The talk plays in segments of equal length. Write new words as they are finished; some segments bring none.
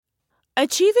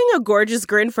Achieving a gorgeous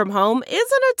grin from home isn't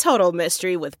a total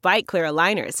mystery with Bite Clear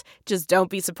aligners. Just don't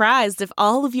be surprised if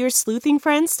all of your sleuthing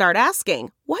friends start asking,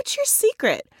 "What's your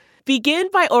secret?" Begin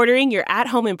by ordering your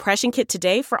at-home impression kit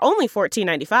today for only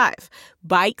 $14.95.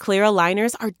 Bite Clear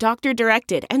aligners are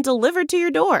doctor-directed and delivered to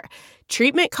your door.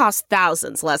 Treatment costs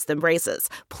thousands less than braces.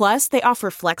 Plus, they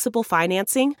offer flexible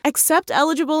financing, accept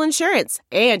eligible insurance,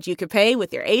 and you can pay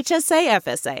with your HSA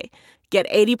FSA. Get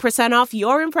 80% off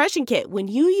your impression kit when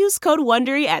you use code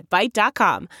WONDERY at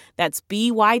Byte.com. That's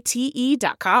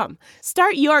BYTE.com.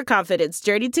 Start your confidence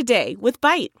journey today with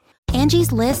Byte.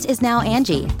 Angie's List is now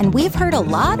Angie, and we've heard a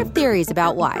lot of theories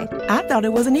about why. I thought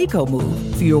it was an eco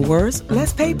move. Fewer words,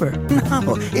 less paper.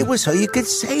 No, it was so you could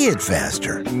say it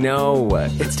faster. No,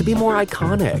 it's to be more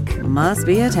iconic. Must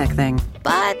be a tech thing.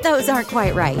 But those aren't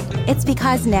quite right. It's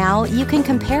because now you can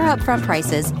compare upfront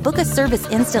prices, book a service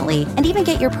instantly, and even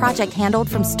get your project handled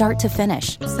from start to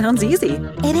finish. Sounds easy.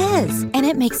 It is, and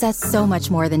it makes us so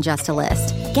much more than just a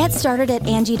list. Get started at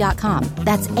Angie.com.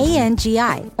 That's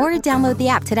ANGI, or download the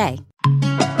app today.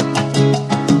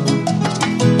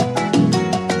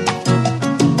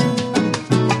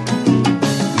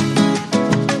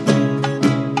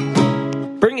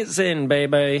 Bring it in,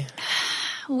 baby.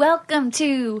 Welcome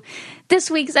to this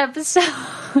week's episode.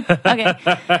 Okay.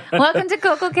 Welcome to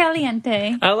Coco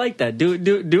Caliente. I like that.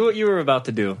 Do what you were about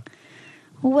to do.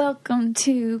 Welcome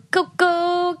to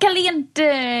Coco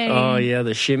Caliente. Oh, yeah,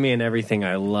 the shimmy and everything.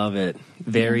 I love it.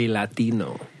 Very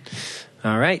Latino.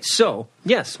 All right. So,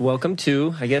 yes, welcome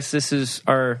to, I guess this is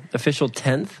our official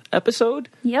 10th episode.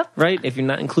 Yep. Right? If you're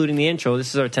not including the intro,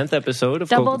 this is our 10th episode of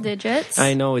Double Coco. digits.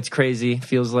 I know, it's crazy.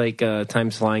 Feels like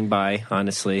time's flying by,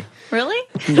 honestly. Really?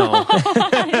 No.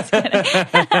 Just kidding.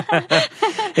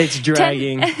 It's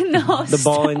dragging. No, the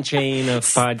ball stop. and chain of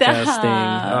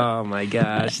podcasting. Oh, my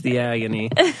gosh. The agony.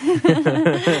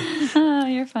 Oh,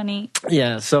 you're funny.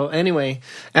 Yeah, so anyway,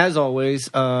 as always,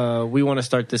 we want to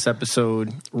start this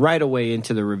episode right away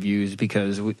into the reviews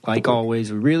because, like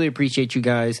always, we really appreciate you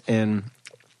guys, and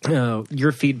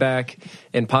your feedback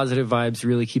and positive vibes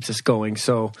really keeps us going.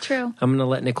 So True. I'm going to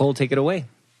let Nicole take it away.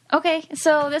 Okay,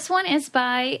 so this one is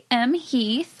by M.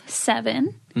 Heath,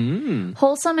 7.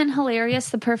 Wholesome and hilarious,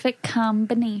 the perfect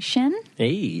combination.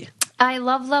 Hey. I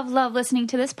love listening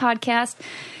to this podcast.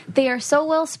 They are so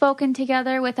well spoken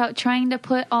together without trying to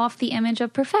put off the image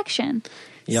of perfection.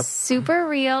 Yep. Super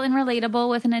real and relatable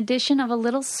with an addition of a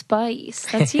little spice.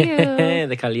 That's you.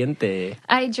 The caliente.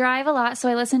 I drive a lot, so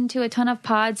I listen to a ton of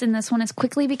pods, and this one is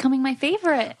quickly becoming my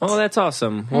favorite. Oh, that's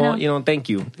awesome. Well, thank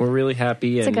you. We're really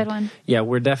happy. It's a good one. Yeah,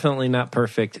 we're definitely not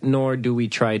perfect, nor do we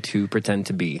try to pretend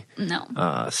to be.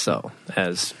 No. So,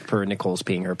 as per Nicole's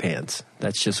peeing her pants,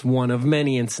 that's just one of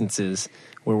many instances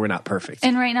where we're not perfect.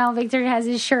 And right now, Victor has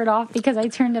his shirt off because I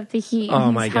turned up the heat.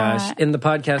 Oh my gosh. Hot. In the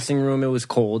podcasting room, it was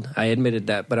cold. I admitted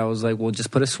that, but I was like, well,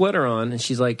 just put a sweater on. And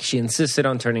she's like, she insisted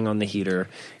on turning on the heater.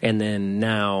 And then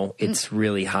now it's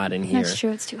really hot in here. That's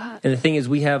true. It's too hot. And the thing is,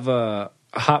 we have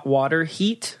hot water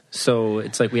heat. So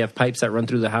it's like we have pipes that run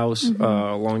through the house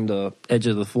along the edge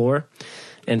of the floor.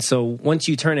 And so once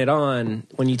you turn it on,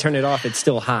 when you turn it off, it's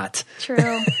still hot.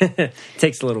 True. It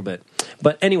takes a little bit.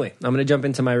 But anyway, I'm going to jump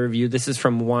into my review. This is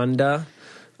from Wanda.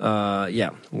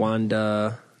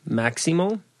 Wanda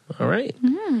Maximo. All right.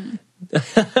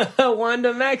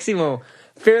 Wanda Maximo.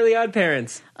 Fairly Odd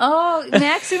Parents. Oh,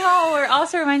 Maximo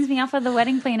also reminds me off of the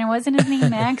wedding planner. Wasn't his name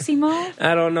Maximo?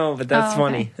 I don't know, but that's okay.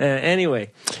 funny.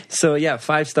 Anyway, so yeah,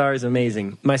 5 stars,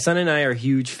 amazing. My son and I are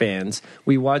huge fans.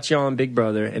 We watch y'all on Big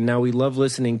Brother, and now we love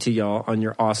listening to y'all on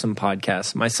your awesome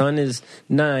podcast. My son,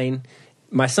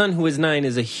 who is 9,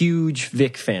 is a huge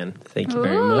Vic fan. Thank you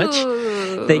very much.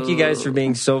 Thank you guys for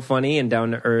being so funny and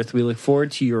down to earth. We look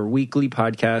forward to your weekly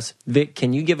podcast. Vic,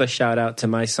 can you give a shout out to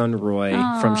my son Roy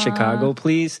from Chicago,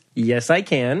 please? Yes, I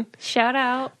can. Shout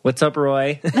out. What's up,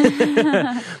 Roy?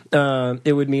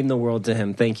 It would mean the world to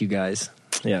him. Thank you guys.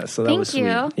 Yeah, so that was sweet.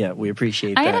 Thank you. Yeah, we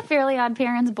appreciate that. I had a Fairly Odd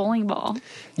Parents bowling ball.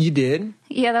 You did?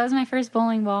 Yeah, that was my first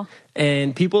bowling ball.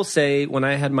 And people say when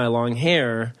I had my long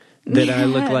hair that I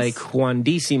look like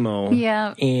Juandissimo.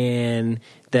 Yeah. And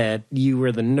that you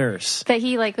were the nurse. That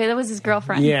that was his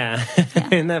girlfriend. Yeah.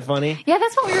 Isn't that funny? Yeah,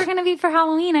 that's what we were going to be for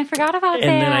Halloween. I forgot about that.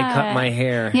 And then I cut my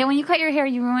hair. Yeah, when you cut your hair,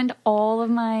 you ruined all of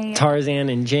my... Tarzan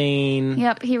and Jane.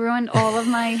 Yep, he ruined all of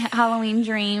my Halloween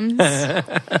dreams.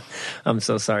 I'm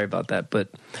so sorry about that. But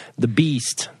the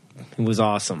Beast, It was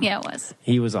awesome. Yeah, it was.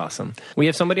 He was awesome. We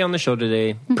have somebody on the show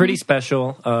today, pretty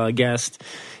special guest.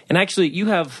 And actually, you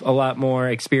have a lot more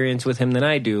experience with him than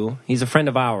I do. He's a friend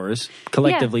of ours,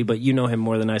 collectively, but you know him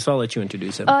more than I, so I'll let you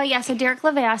introduce him. Oh, yeah, so Derrick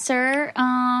Levasseur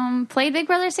played Big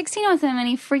Brother 16 with him, and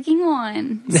he freaking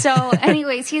won. So,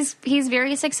 anyways, he's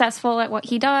very successful at what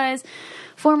he does.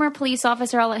 Former police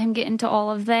officer, I'll let him get into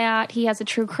all of that. He has a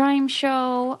true crime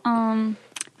show.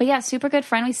 But yeah, super good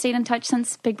friend. We stayed in touch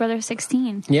since Big Brother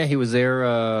 16. Yeah, he was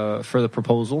there for the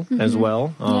proposal as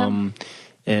well.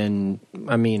 And,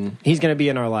 I mean, he's going to be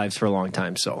in our lives for a long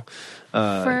time, so.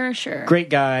 For sure. Great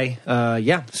guy.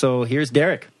 So here's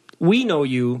Derrick. We know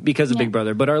you because of Big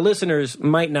Brother, but our listeners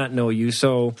might not know you.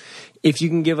 So if you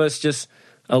can give us just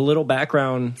a little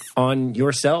background on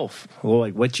yourself,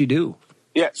 like what you do.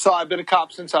 Yeah, so I've been a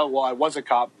cop since I was a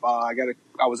cop. I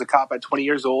was a cop at 20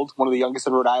 years old, one of the youngest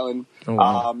in Rhode Island. Oh,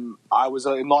 wow. I was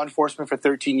in law enforcement for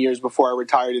 13 years before I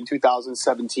retired in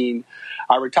 2017.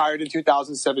 I retired in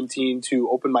 2017 to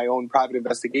open my own private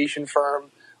investigation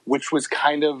firm, which was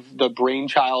kind of the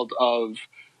brainchild of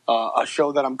a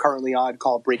show that I'm currently on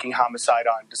called Breaking Homicide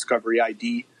on Discovery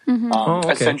ID.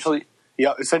 Essentially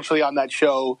on that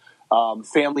show,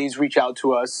 families reach out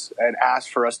to us and ask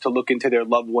for us to look into their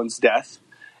loved one's death.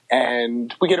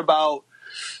 And we get about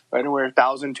anywhere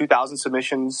 1,000, 2,000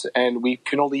 submissions, and we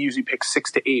can only usually pick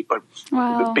 6 to 8. But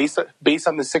based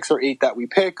on the 6 or 8 that we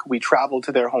pick, we travel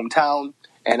to their hometown,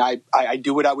 and I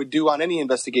do what I would do on any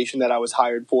investigation that I was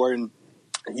hired for, and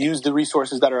use the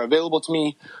resources that are available to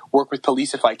me, work with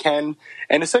police if I can.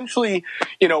 And essentially,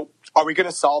 are we going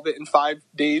to solve it in 5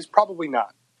 days? Probably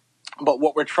not. But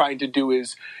what we're trying to do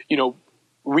is,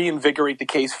 reinvigorate the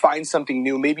case, find something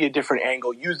new, maybe a different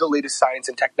angle, use the latest science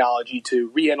and technology to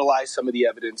reanalyze some of the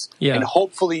evidence, and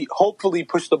hopefully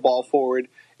push the ball forward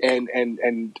and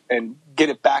get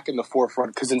it back in the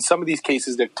forefront. Because in some of these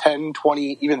cases, they're 10,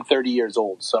 20, even 30 years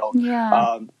old. So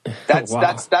that's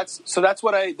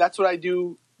what I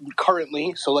do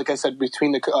currently. So like I said,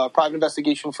 between the private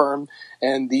investigation firm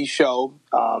and the show,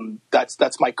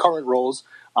 that's my current roles.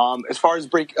 As far as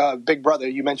Big Brother,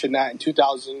 you mentioned that in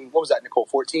 2000, what was that, Nicole,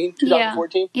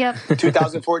 2014? Yeah.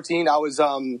 2014, I was,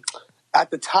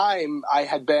 at the time, I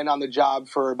had been on the job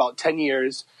for about 10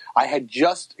 years. I had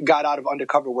just got out of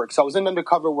undercover work. So I was in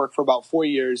undercover work for about 4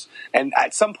 years. And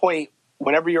at some point,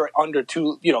 whenever you're under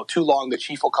too long, the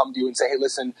chief will come to you and say, hey,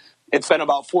 listen, it's been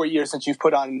about 4 years since you've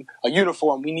put on a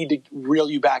uniform. We need to reel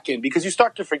you back in, because you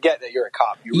start to forget that you're a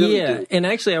cop. You really do. And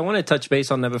actually, I want to touch base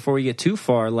on that before we get too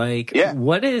far.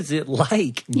 What is it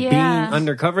like being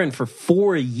undercover and for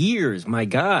 4 years? My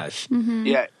gosh. Mm-hmm.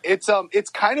 Yeah, it's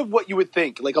kind of what you would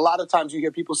think. Like, a lot of times you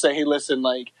hear people say, hey, listen,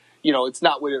 it's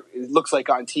not what it looks like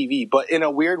on TV. But in a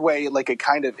weird way, it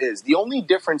kind of is. The only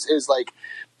difference is,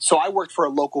 so I worked for a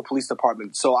local police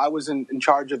department. So I was in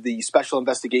charge of the special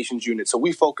investigations unit. So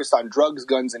we focused on drugs,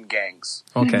 guns, and gangs.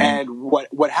 Okay. And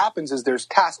what happens is there's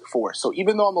task force. So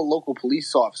even though I'm a local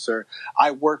police officer, I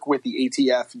work with the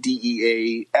ATF,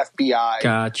 DEA,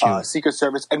 FBI, Secret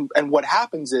Service. And what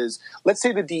happens is, let's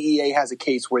say the DEA has a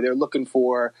case where they're looking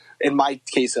for, in my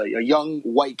case, a young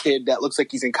white kid that looks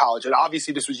like he's in college. And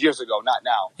obviously this was years ago, not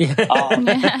now.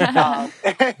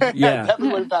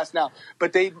 Everyone passed now.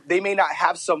 But they may not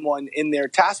have someone in their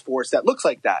task force that looks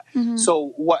like that. Mm-hmm.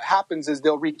 So what happens is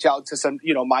they'll reach out to some,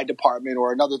 my department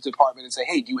or another department and say,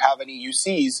 hey, do you have any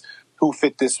UCs who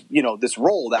fit this, this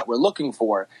role that we're looking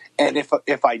for? And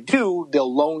if I do,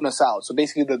 they'll loan us out. So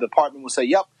basically the department will say,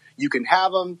 yep, you can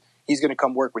have him. He's going to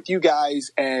come work with you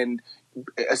guys. And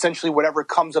essentially whatever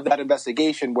comes of that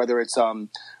investigation, whether it's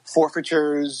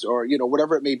forfeitures or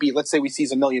whatever it may be, let's say we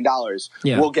seize $1 million,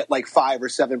 we'll get 5 or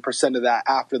 7% of that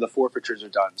after the forfeitures are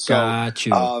done. So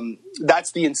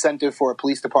that's the incentive for a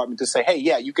police department to say, hey,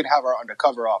 yeah, you can have our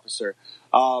undercover officer.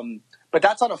 But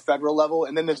that's on a federal level,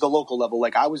 and then there's the local level.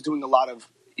 I was doing a lot of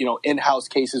in-house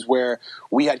cases where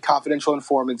we had confidential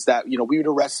informants that we would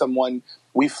arrest someone.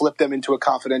 We flip them into a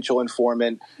confidential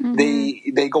informant.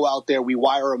 Mm-hmm. They go out there. We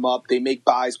wire them up. They make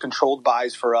buys, controlled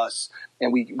buys for us,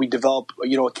 and we develop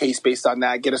a case based on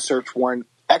that. Get a search warrant,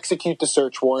 execute the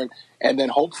search warrant, and then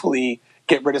hopefully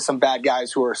get rid of some bad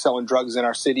guys who are selling drugs in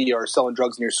our city or selling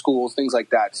drugs in your schools, things like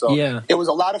that. So It was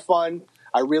a lot of fun.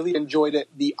 I really enjoyed it.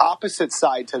 The opposite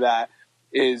side to that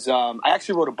is I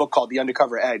actually wrote a book called The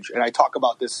Undercover Edge, and I talk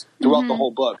about this throughout the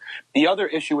whole book. The other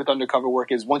issue with undercover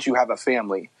work is once you have a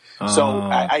family. So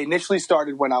I initially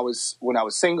started when I was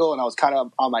single, and I was kind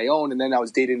of on my own, and then I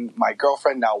was dating my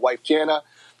girlfriend, now wife Jana,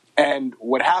 And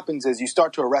what happens is you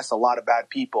start to arrest a lot of bad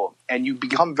people, and you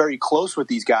become very close with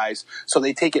these guys, so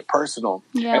they take it personal.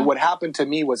 Yeah. And what happened to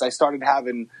me was I started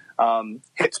having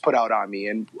hits put out on me,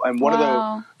 and one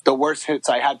of the worst hits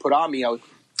I had put on me,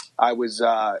 I was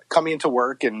coming into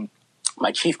work, and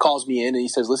my chief calls me in, and he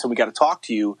says, "Listen, we got to talk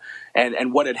to you."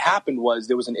 And what had happened was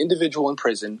there was an individual in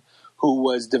prison who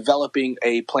was developing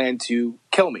a plan to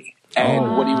kill me.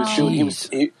 And what he was doing,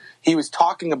 he was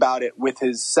talking about it with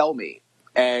his cellmate.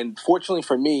 And fortunately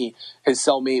for me, his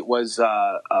cellmate was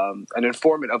an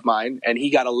informant of mine, and he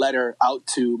got a letter out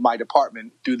to my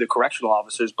department through the correctional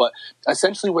officers. But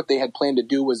essentially what they had planned to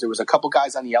do was there was a couple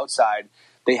guys on the outside.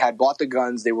 They had bought the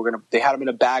guns. They had them in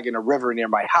a bag in a river near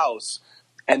my house,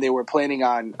 and they were planning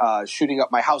on shooting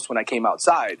up my house when I came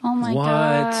outside. Oh, my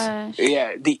gosh.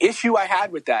 Yeah, the issue I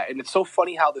had with that, and it's so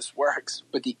funny how this works,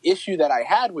 but the issue that I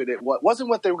had with it wasn't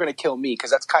what they were going to kill me,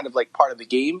 because that's kind of like part of the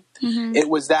game. Mm-hmm. It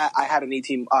was that I had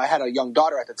I had a young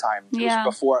daughter at the time. It was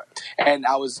before, and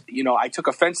I took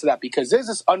offense to that, because there's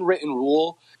this unwritten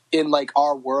rule in like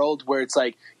our world where it's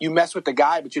like you mess with the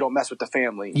guy, but you don't mess with the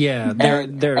family. Yeah, they're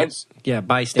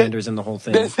bystanders in the whole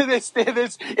thing.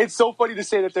 It's so funny to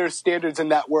say that there's standards in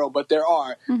that world, but there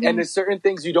are. Mm-hmm. And there's certain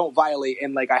things you don't violate.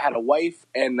 And like I had a wife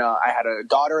and I had a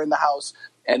daughter in the house,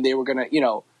 and they were going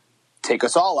to, take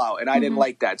us all out. And I didn't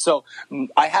like that. So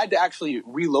I had to actually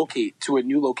relocate to a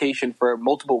new location for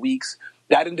multiple weeks.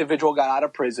 That individual got out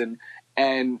of prison.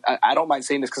 And I don't mind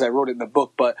saying this because I wrote it in the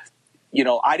book, but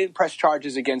I didn't press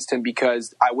charges against him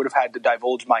because I would have had to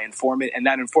divulge my informant, and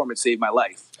that informant saved my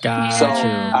life. Gotcha. So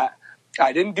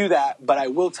I didn't do that, but I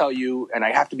will tell you, and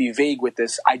I have to be vague with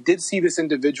this, I did see this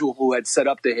individual who had set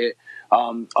up the hit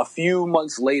a few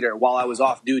months later while I was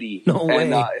off duty. No way.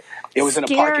 And it was in a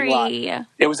parking lot.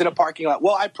 It was in a parking lot.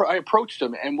 Well, I approached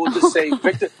him, and we'll just say,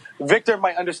 Victor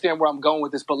might understand where I'm going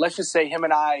with this, but let's just say him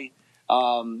and I,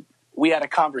 we had a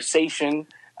conversation.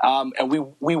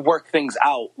 And we worked things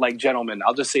out like gentlemen.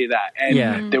 I'll just say that.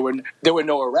 And there were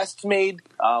no arrests made.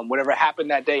 Whatever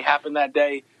happened that day happened that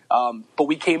day. But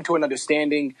we came to an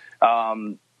understanding.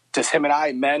 Just him and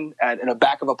I, men, in the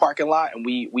back of a parking lot, and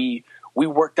we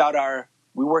worked out our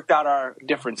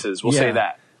differences. We'll say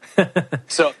that.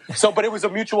 But it was a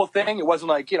mutual thing. It wasn't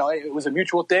like it was a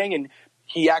mutual thing, and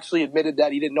he actually admitted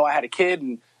that he didn't know I had a kid,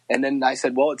 and then I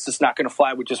said, well, it's just not going to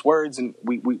fly with just words. And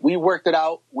we worked it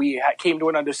out. We came to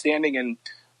an understanding, and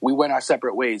we went our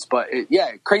separate ways. But,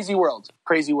 crazy world.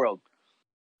 Crazy world.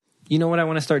 You know what I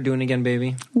want to start doing again,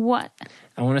 baby? What?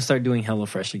 I want to start doing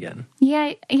HelloFresh again.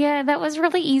 Yeah, that was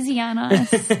really easy on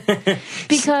us.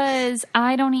 Because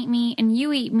I don't eat meat and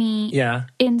you eat meat. Yeah.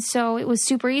 And so it was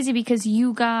super easy because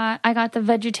I got the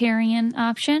vegetarian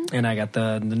option. And I got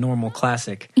the normal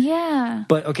classic. Yeah.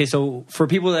 But, okay, so for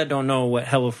people that don't know what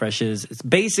HelloFresh is, it's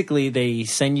basically they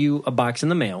send you a box in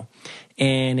the mail.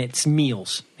 And it's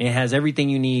meals. It has everything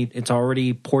you need. It's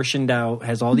already portioned out,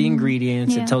 has all the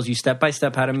ingredients. Yeah. It tells you step by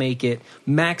step how to make it.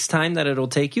 Max time that it'll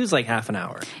take you is like half an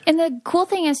hour. And the cool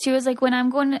thing is, too, is like when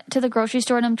I'm going to the grocery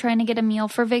store and I'm trying to get a meal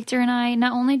for Victor and I,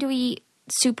 not only do we eat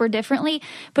super differently,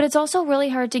 but it's also really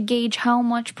hard to gauge how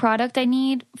much product I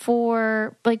need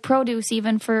for like produce,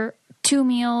 even for 2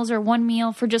 meals or 1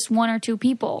 meal for just 1 or 2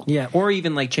 people. Yeah, or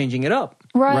even like changing it up.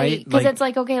 Right, because it's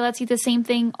like, okay, let's eat the same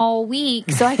thing all week,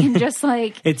 so I can just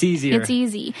like... It's easier. It's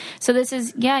easy. So this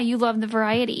is, you love the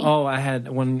variety. Oh, I had,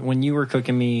 when you were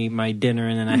cooking me my dinner,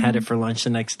 and then I had it for lunch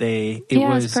the next day, it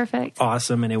was perfect.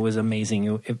 Awesome, and it was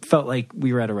amazing. It felt like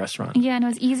we were at a restaurant. Yeah, and it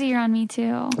was easier on me,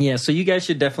 too. Yeah, so you guys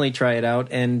should definitely try it out,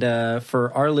 and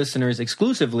for our listeners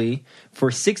exclusively, for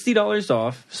 $60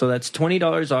 off, so that's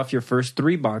 $20 off your first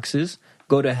 3 boxes,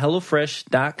 go to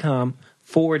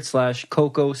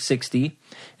HelloFresh.com/Coco60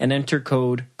 and enter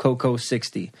code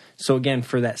Coco60. So again,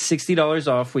 for that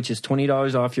 $60 off, which is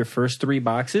 $20 off your first 3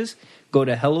 boxes, go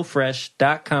to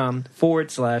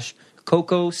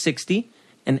HelloFresh.com/Coco60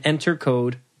 and enter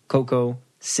code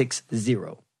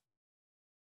Coco60.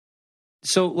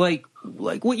 So like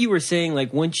what you were saying,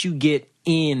 like once you get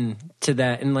into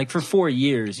that, and like for 4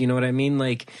 years, you know what I mean?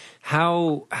 Like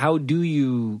how do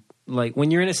you... Like when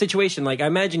you're in a situation, like I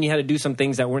imagine you had to do some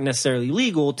things that weren't necessarily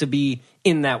legal to be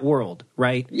in that world,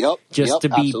 right? Yep. Just to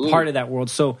be absolutely. part of that world.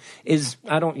 So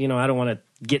I don't want to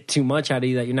get too much out of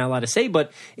you that you're not allowed to say,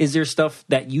 but is there stuff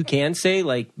that you can say,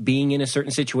 like being in a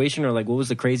certain situation, or like what was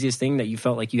the craziest thing that you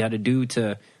felt like you had to do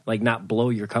to like not blow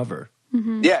your cover?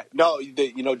 Mm-hmm. Yeah, no,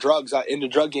 drugs in the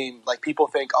drug game, like people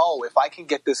think, oh, if I can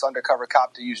get this undercover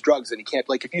cop to use drugs, then he can't.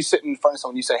 Like if you sit in front of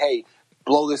someone, you say, hey,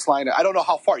 blow this line. I don't know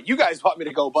how far you guys want me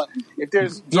to go, but if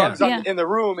there's drugs in the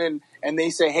room and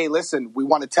they say, hey, listen, we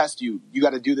want to test you. You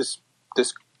got to do this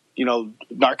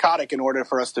narcotic in order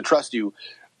for us to trust you.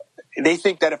 they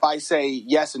think that if I say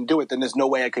yes and do it, then there's no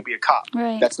way I could be a cop.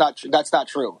 Right. That's not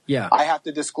true. Yeah. I have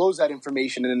to disclose that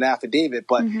information in an affidavit.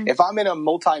 But if I'm in a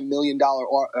multi-million-dollar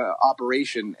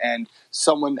operation and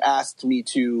someone asked me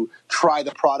to try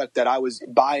the product that I was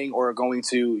buying or going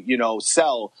to,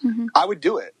 sell, I would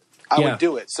do it. I would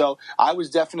do it. So I was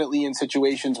definitely in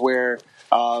situations where,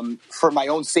 for my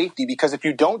own safety, because if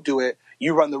you don't do it,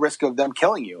 you run the risk of them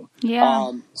killing you.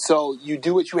 Yeah. So you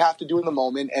do what you have to do in the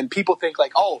moment, and people think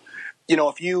like, oh,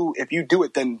 if you do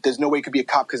it, then there's no way you could be a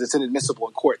cop because it's inadmissible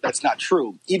in court. That's not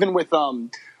true. Even with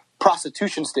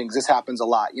prostitution stings, this happens a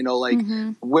lot.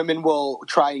 Women will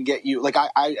try and get you. Like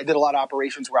I did a lot of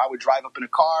operations where I would drive up in a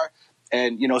car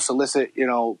and solicit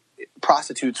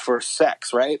prostitutes for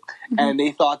sex, right? And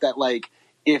they thought that like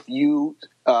if you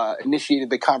initiated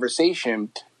the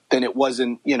conversation, then it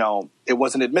wasn't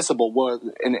admissible. Well,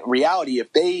 in reality,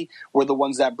 if they were the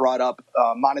ones that brought up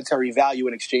monetary value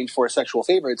in exchange for a sexual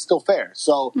favor, it's still fair.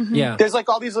 So there's like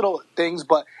all these little things,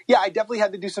 but yeah, I definitely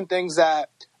had to do some things that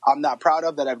I'm not proud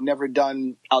of that I've never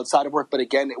done outside of work. But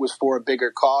again, it was for a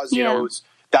bigger cause.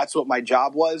 That's what my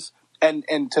job was. And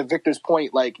to Victor's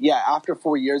point, like, after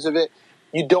 4 years of it,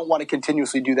 you don't want to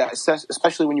continuously do that,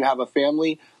 especially when you have a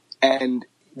family. And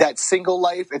that single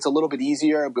life, it's a little bit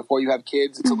easier. Before you have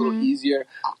kids, it's a little easier.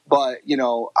 But,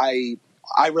 I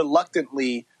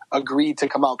reluctantly agreed to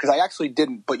come out because I actually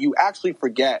didn't. But you actually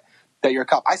forget that you're a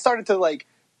cop. I started to like,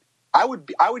 I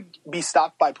would be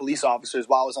stopped by police officers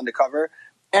while I was undercover.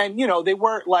 And, they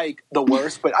weren't like the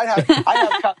worst, but I'd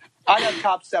have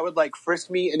cops that would like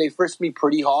frisk me, and they frisk me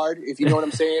pretty hard, if you know what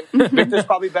I'm saying. Victor's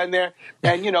probably been there.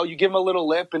 And, you give them a little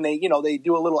lip and they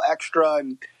do a little extra.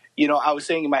 And, I was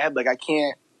saying in my head, like,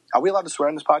 are we allowed to swear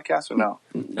on this podcast or no?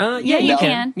 Yeah, you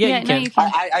can. Yeah, you can. You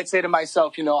can. I'd say to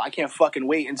myself, I can't fucking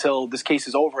wait until this case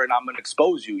is over and I'm going to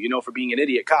expose you, for being an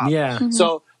idiot cop. Yeah.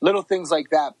 So little things like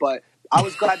that. But I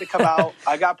was glad to come out.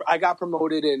 I got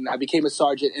promoted and I became a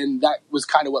sergeant, and that was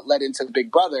kind of what led into the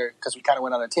Big Brother, because we kind of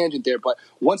went on a tangent there. But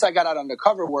once I got out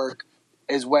undercover work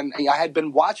is when I had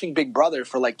been watching Big Brother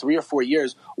for like 3 or 4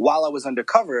 years while I was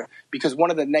undercover, because one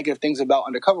of the negative things about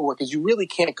undercover work is you really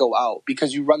can't go out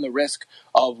because you run the risk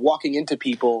of walking into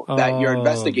people that you're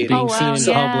investigating. Being seen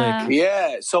in public.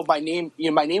 Yeah. So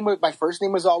my first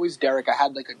name was always Derrick. I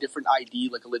had like a different ID,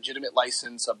 like a legitimate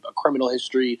license, a criminal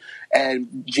history.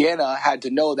 And Jana had to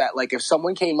know that like if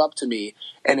someone came up to me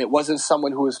and it wasn't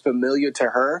someone who was familiar to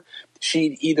her,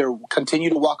 she'd either continue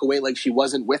to walk away like she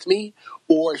wasn't with me,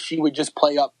 or she would just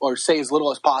play up or say as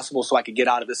little as possible so I could get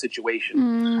out of the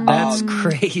situation. That's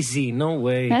crazy. No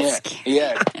way.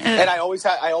 Yeah. And I always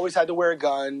had to wear a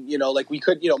gun, like we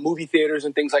could, movie theaters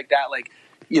and things like that. Like,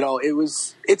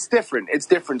 it's different. It's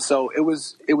different. So it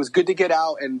was good to get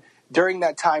out. And during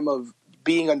that time of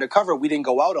being undercover, we didn't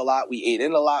go out a lot. We ate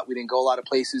in a lot. We didn't go a lot of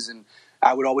places. And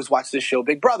I would always watch this show,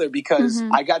 Big Brother, because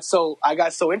I got so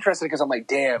interested, because I'm like,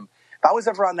 damn, if I was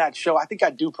ever on that show, I think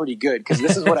I'd do pretty good, because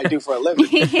this is what I do for a living.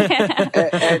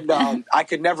 And I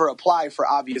could never apply for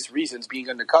obvious reasons, being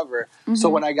undercover. So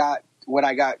when I got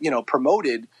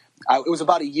promoted, it was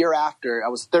about a year after. I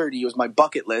was 30. It was my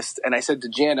bucket list. And I said to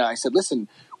Jana, I said, listen,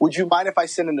 would you mind if I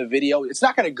send in a video? It's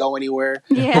not going to go anywhere.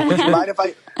 Yeah.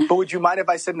 But would you mind if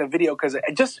I send in a video?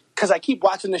 Because I keep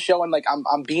watching the show and like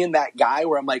I'm being that guy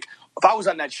where I'm like, if I was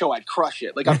on that show, I'd crush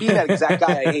it. Like I'm being that exact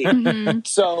guy I hate.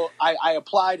 So I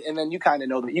applied, and then you kind of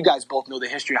know that. You guys both know the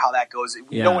history of how that goes.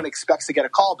 Yeah. No one expects to get a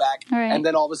call back, right. And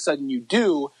then all of a sudden you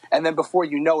do, and then before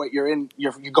you know it, you're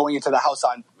going into the house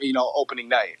on opening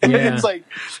night. Yeah.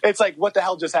 It's like what the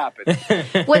hell just happened?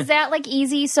 Was that like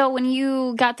easy? So when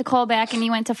you got the call back and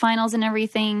you went to finals and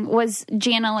everything, was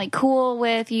Jana like cool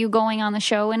with you going on the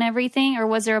show and everything, or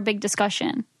was there a big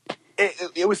discussion?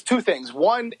 It was two things.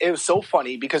 One, it was so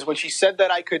funny because when she said that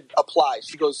I could apply,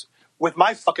 she goes, with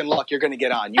my fucking luck, you're going to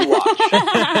get on. You watch. And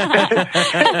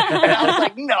I was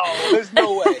like, no, there's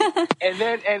no way.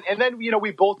 And then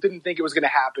we both didn't think it was going to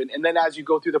happen. And then as you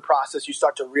go through the process, you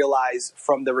start to realize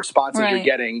from the responses you're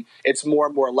getting, it's more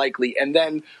and more likely. And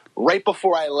then right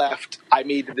before I left, I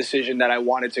made the decision that I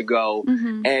wanted to go.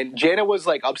 And Jana was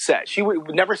like upset. She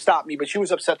would never stop me, but she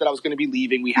was upset that I was going to be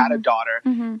leaving. We had a daughter.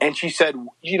 And she said,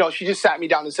 she just sat me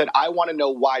down and said, I want to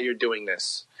know why you're doing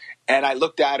this. And I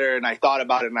looked at her and I thought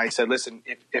about it and I said, listen,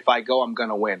 if I go, I'm going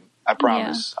to win. I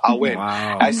promise. I'll win.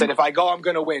 Wow. I said, if I go, I'm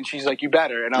going to win. She's like, you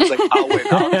better. And I was like, I'll win.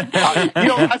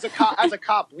 As a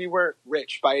cop, we weren't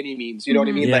rich by any means. You know what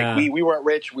I mean? Yeah. Like we weren't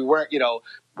rich. We weren't,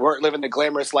 weren't living the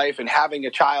glamorous life and having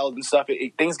a child and stuff,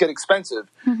 things get expensive.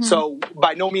 Mm-hmm. So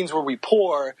by no means were we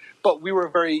poor, but we were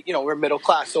very, we're middle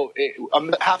class. So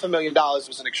 $500,000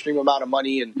 was an extreme amount of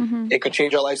money, and it could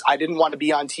change our lives. I didn't want to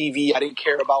be on TV. I didn't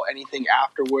care about anything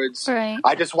afterwards. Right.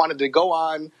 I just wanted to go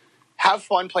on, have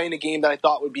fun playing a game that I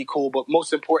thought would be cool, but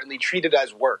most importantly, treat it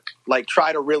as work. Like,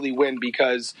 try to really win,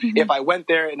 because if I went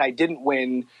there and I didn't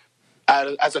win,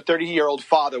 as a 30-year-old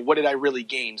father, what did I really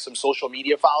gain? Some social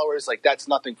media followers? Like, that's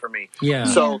nothing for me. Yeah.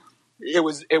 So it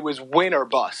was win or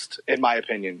bust, in my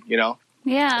opinion, Yeah.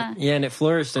 Yeah, and it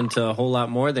flourished into a whole lot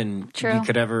more than you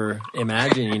could ever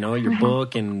imagine, your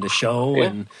book and the show. Yeah.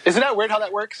 And isn't that weird how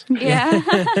that works?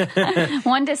 Yeah.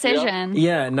 One decision.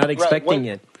 Yeah, not expecting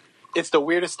it. It's the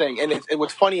weirdest thing. And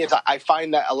what's funny is I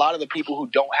find that a lot of the people who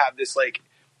don't have this,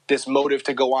 this motive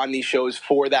to go on these shows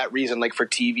for that reason, like for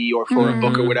TV or for a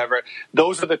book or whatever,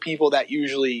 those are the people that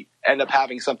usually end up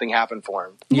having something happen for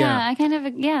them. Yeah,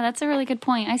 that's a really good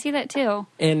point. I see that too.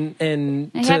 And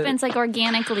it happens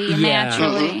organically and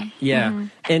naturally. Yeah.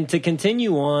 And to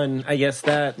continue on, I guess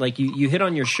that you hit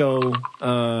on your show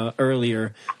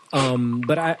earlier,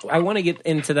 but I want to get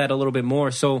into that a little bit more.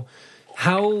 So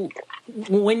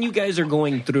when you guys are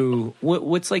going through,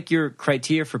 what's your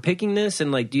criteria for picking this?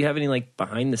 And do you have any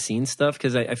behind the scenes stuff?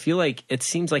 Because I feel like it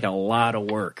seems like a lot of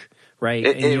work, right?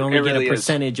 And you only get a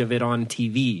percentage of it on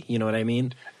TV. You know what I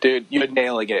mean? Dude, you're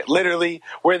nailing it. Literally,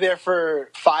 we're there for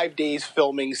 5 days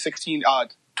filming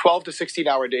 12 to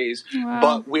 16-hour days. Wow.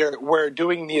 But we're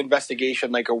doing the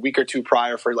investigation a week or two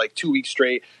prior for 2 weeks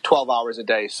straight, 12 hours a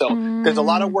day. So there's a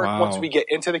lot of work once we get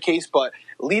into the case, but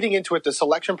leading into it, the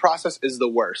selection process is the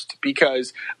worst,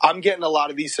 because I'm getting a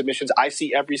lot of these submissions. I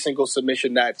see every single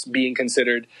submission that's being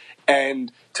considered,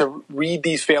 and to read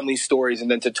these family stories and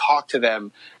then to talk to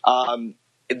them,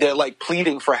 they're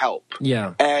pleading for help.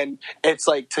 Yeah. And it's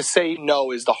to say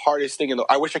no is the hardest thing.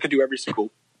 I wish I could do every single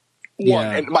one.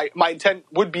 Yeah. And my intent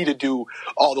would be to do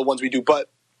all the ones we do. But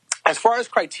as far as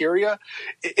criteria,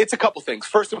 it's a couple things.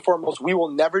 First and foremost, we will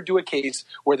never do a case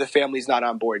where the family's not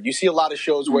on board. You see a lot of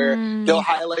shows where they'll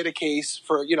highlight a case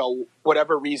for,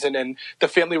 whatever reason, and the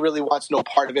family really wants no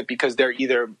part of it because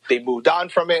they moved on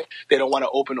from it, they don't want to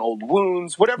open old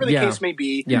wounds, whatever the case may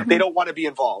be, they don't want to be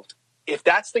involved. If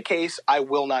that's the case, I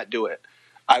will not do it.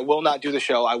 I will not do the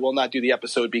show. I will not do the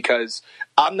episode, because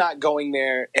I'm not going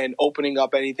there and opening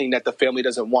up anything that the family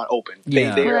doesn't want open. They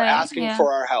are asking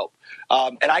for our help.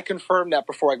 And I confirm that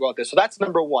before I go out there. So that's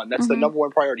number one. That's the number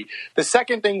one priority. The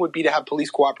second thing would be to have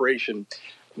police cooperation.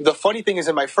 The funny thing is,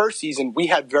 in my first season, we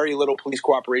had very little police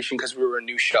cooperation because we were a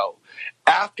new show.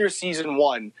 After season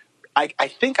one, I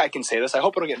think I can say this. I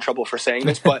hope I don't get in trouble for saying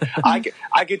this, but I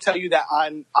can tell you that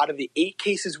out of the 8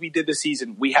 cases we did this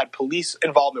season, we had police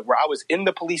involvement where I was in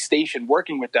the police station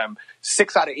working with them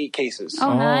 6 out of 8 cases.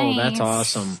 Oh, nice. That's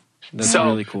awesome. That's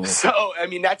really cool. So,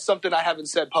 that's something I haven't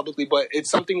said publicly, but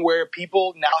it's something where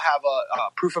people now have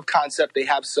a proof of concept. They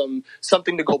have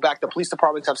something to go back. The police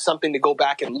departments have something to go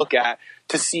back and look at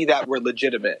to see that we're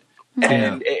legitimate.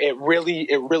 And it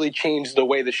really changed the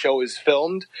way the show is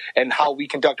filmed and how we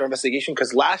conduct our investigation.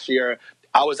 Because last year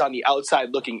I was on the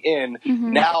outside looking in.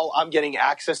 Now I'm getting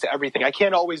access to everything. I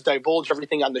can't always divulge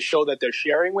everything on the show that they're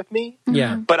sharing with me.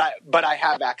 But I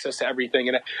have access to everything.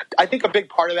 And I think a big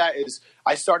part of that is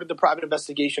I started the private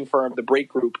investigation firm, the Break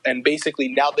Group, and basically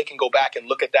now they can go back and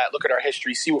look at that, look at our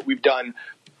history, see what we've done.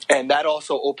 And that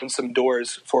also opens some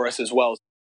doors for us as well.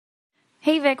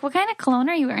 Hey, Vic, what kind of cologne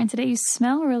are you wearing today? You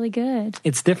smell really good.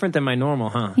 It's different than my normal,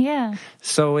 huh? Yeah.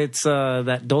 So it's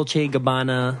that Dolce &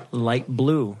 Gabbana light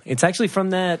blue. It's actually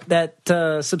from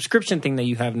that subscription thing that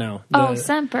you have now.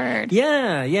 Scentbird.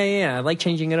 Yeah. I like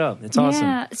changing it up. It's awesome.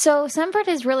 Yeah. So Scentbird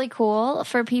is really cool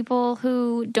for people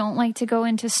who don't like to go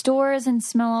into stores and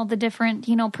smell all the different,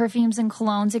 perfumes and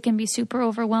colognes. It can be super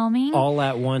overwhelming. All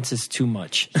at once is too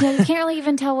much. Yeah, you can't really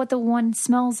even tell what the one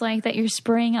smells like that you're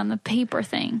spraying on the paper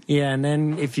thing. Yeah, and then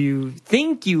if you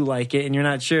think you like it and you're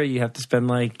not sure, you have to spend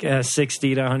 $60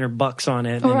 to $100 on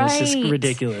it, and it's just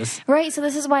ridiculous. Right, so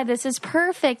this is why this is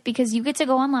perfect, because you get to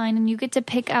go online and you get to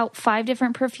pick out 5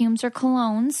 different perfumes or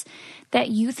colognes that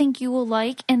you think you will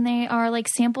like, and they are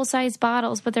sample-sized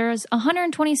bottles, but there's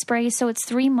 120 sprays, so it's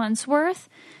 3 months worth.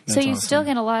 That's so you still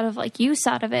get a lot of use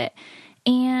out of it.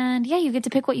 And you get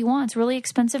to pick what you want. It's really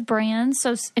expensive brands.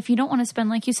 So if you don't want to spend,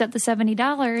 like you said, the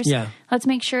 $70, let's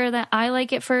make sure that I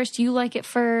like it first, you like it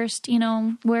first,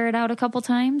 wear it out a couple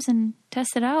times and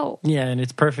test it out. Yeah, and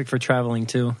it's perfect for traveling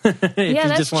too. If you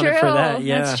just want it for that.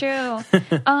 Yeah, that's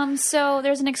true. So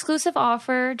there's an exclusive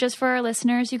offer just for our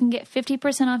listeners. You can get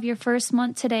 50% off your first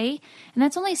month today. And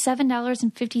that's only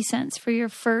 $7.50 for your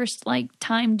first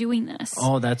time doing this.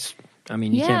 Oh, that's I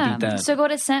mean, you can't beat that. So go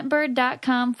to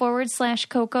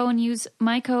scentbird.com/Coco and use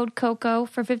my code COCO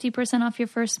for 50% off your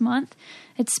first month.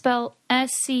 It's spelled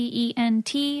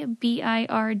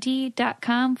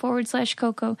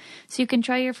SCENTBIRD.com/Coco. So you can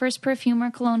try your first perfume or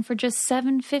cologne for just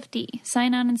 $7.50.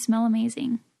 Sign on and smell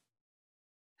amazing.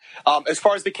 As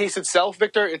far as the case itself,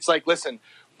 Victor, it's like, listen,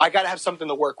 I got to have something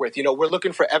to work with. We're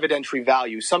looking for evidentiary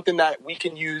value, something that we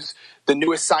can use the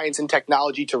newest science and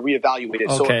technology to reevaluate it.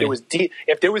 Okay. So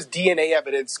if there was DNA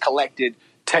evidence collected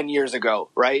 10 years ago,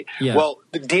 right? Yeah. Well,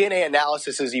 the DNA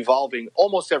analysis is evolving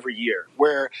almost every year,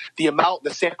 where the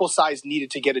sample size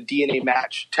needed to get a DNA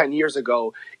match 10 years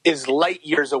ago is light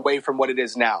years away from what it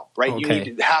is now, right? Okay. You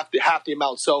need half the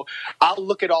amount. So I'll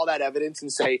look at all that evidence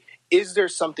and say, is there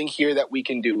something here that we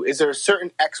can do? Is there a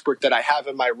certain expert that I have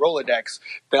in my Rolodex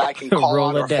that I can call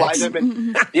on or fly them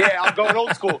in? Yeah, I'm going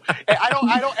old school. And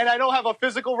I don't have a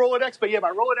physical Rolodex, but yeah,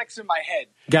 my Rolodex in my head.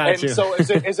 Gotcha. And so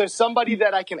is there somebody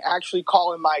that I can actually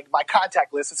call in my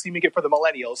contact list? Let's see me get for the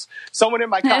millennials. Someone in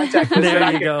my contact list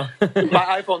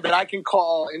my iPhone that I can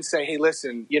call and say, hey,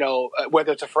 listen,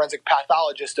 whether it's a forensic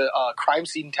pathologist, a crime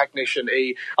scene technician,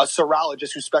 a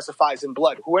serologist who specifies in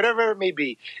blood, whatever it may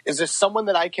be, is there someone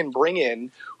that I can bring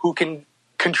in who can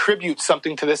contribute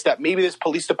something to this that maybe this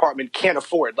police department can't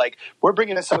afford? Like, we're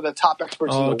bringing in some of the top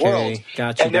experts in the world.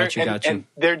 Gotcha. And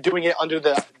they're doing it under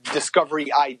the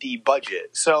Discovery ID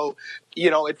budget. So,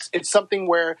 it's something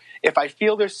where if I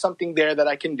feel there's something there that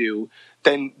I can do,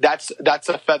 then that's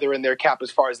a feather in their cap as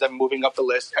far as them moving up the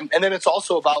list. And then it's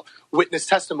also about witness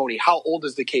testimony. How old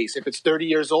is the case? If it's 30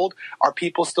 years old, are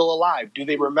people still alive? Do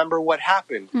they remember what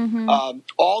happened? Mm-hmm.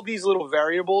 All these little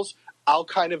variables, I'll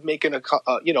kind of make an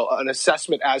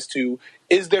assessment as to,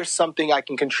 is there something I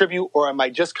can contribute, or am I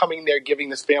just coming there giving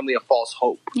this family a false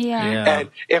hope? Yeah.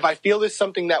 And if I feel there's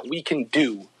something that we can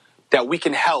do, that we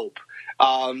can help,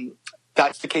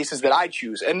 that's the cases that I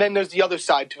choose. And then there's the other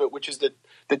side to it, which is the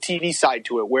TV side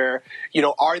to it, where,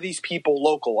 are these people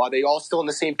local? Are they all still in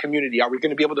the same community? Are we going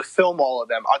to be able to film all of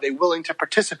them? Are they willing to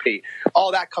participate?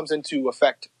 All that comes into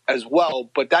effect as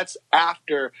well, but that's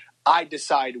after I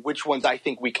decide which ones I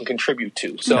think we can contribute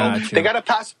to. So they got to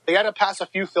pass a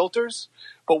few filters,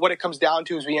 but what it comes down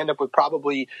to is we end up with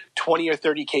probably 20 or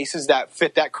 30 cases that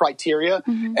fit that criteria.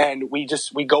 Mm-hmm. And we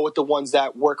go with the ones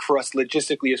that work for us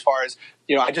logistically, as far as,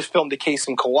 I just filmed a case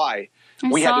in Kauai.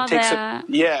 We had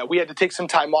to take some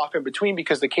time off in between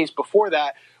because the case before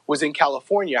that was in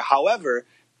California. However,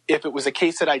 if it was a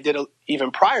case that I did even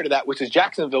prior to that, which is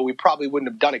Jacksonville, we probably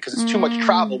wouldn't have done it because it's too much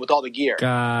travel with all the gear.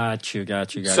 Got you.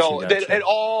 So and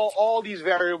all these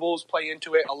variables play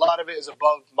into it. A lot of it is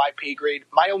above my pay grade.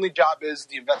 My only job is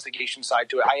the investigation side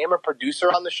to it. I am a producer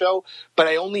on the show, but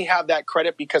I only have that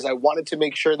credit because I wanted to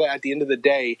make sure that at the end of the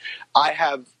day, I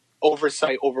have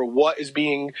oversight over what is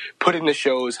being put in the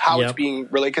shows, how it's being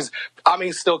relayed, because I'm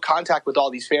in still contact with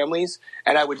all these families,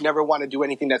 and I would never want to do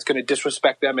anything that's going to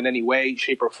disrespect them in any way,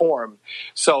 shape, or form.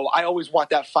 So I always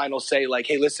want that final say, like,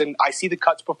 hey, listen, I see the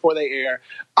cuts before they air.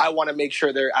 I want to make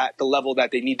sure they're at the level that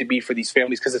they need to be for these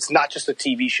families, because it's not just a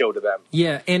TV show to them.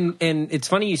 Yeah, and it's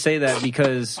funny you say that,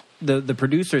 because the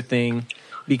producer thing,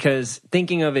 because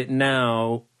thinking of it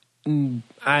now,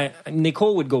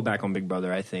 Nicole would go back on Big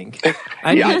Brother, I think.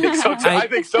 I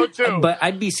think so too. But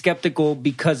I'd be skeptical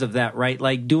because of that, right?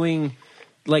 Like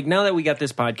now that we got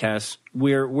this podcast,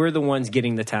 we're the ones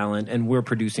getting the talent and we're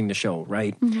producing the show,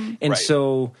 right? Mm-hmm. And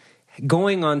so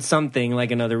going on something like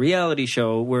another reality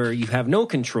show where you have no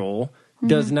control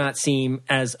does not seem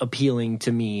as appealing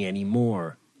to me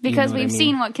anymore. Because we've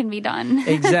seen what can be done.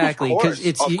 Exactly, because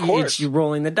it's you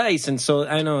rolling the dice. And so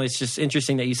I know it's just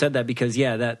interesting that you said that, because,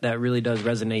 that really does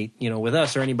resonate, with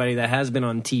us or anybody that has been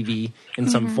on TV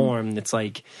in some form. It's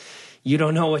like, you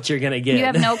don't know what you're going to get. You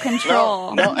have no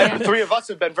control. No, and the three of us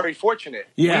have been very fortunate.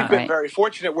 Yeah. We've been very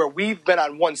fortunate where we've been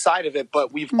on one side of it,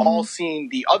 but we've all seen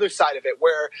the other side of it,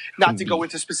 where, not to go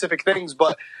into specific things,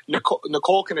 but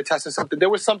Nicole can attest to something. There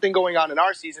was something going on in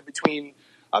our season between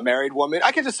a married woman,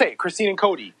 I can just say it, Christine and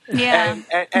Cody. Yeah.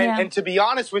 And to be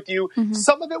honest with you,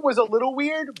 some of it was a little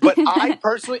weird, but I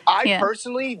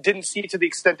personally didn't see it to the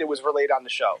extent it was relayed on the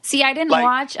show. See, I didn't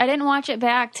watch it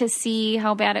back to see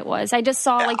how bad it was. I just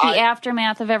saw the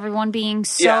aftermath of everyone being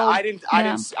so. Yeah, I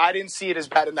didn't see it as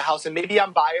bad in the house, and maybe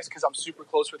I'm biased because I'm super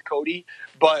close with Cody,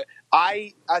 but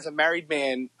I, as a married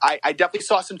man, I definitely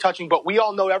saw some touching, but we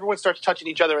all know everyone starts touching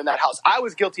each other in that house. I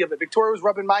was guilty of it. Victoria was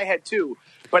rubbing my head too,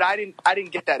 but I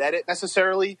didn't get that edit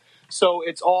necessarily. So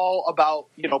it's all about,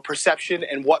 perception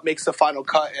and what makes the final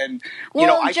cut. And,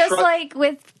 like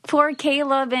with poor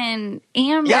Caleb and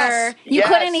Amber, you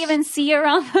couldn't even see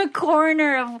around the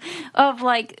corner of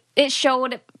like, it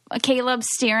showed Caleb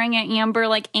staring at Amber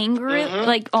like angry,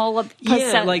 like all upset.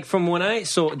 Yeah, like from when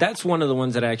so that's one of the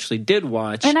ones that I actually did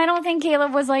watch. And I don't think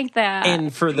Caleb was like that.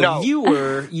 And for the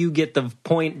viewer, you get the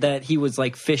point that he was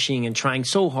like fishing and trying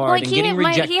so hard and getting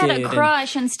rejected. He had a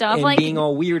crush and stuff. And like being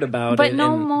all weird about it. But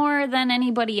no more than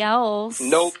anybody else.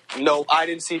 Nope, I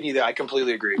didn't see it either. I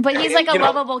completely agree. But he's like a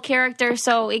lovable character,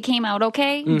 so it came out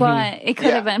okay. But it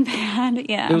could have been bad.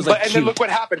 Yeah. It was like and then look what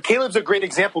happened. Caleb's a great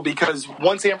example because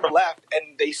once Amber left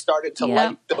and they started to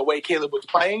like the way Caleb was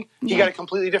playing, he got a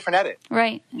completely different edit.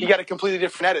 Right. He got a completely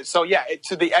different edit. So yeah,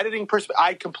 to the editing perspective,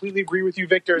 I completely agree with you,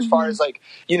 Victor, as far as like,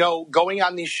 going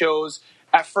on these shows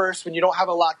at first when you don't have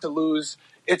a lot to lose,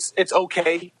 it's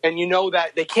okay. And you know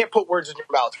that they can't put words in your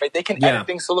mouth, right? They can edit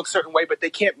things to look a certain way, but they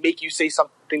can't make you say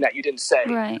something that you didn't say.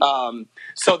 Right.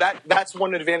 So that's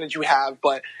one advantage you have.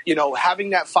 But,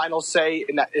 having that final say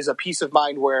and that is a peace of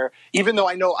mind where even though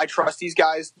I know I trust these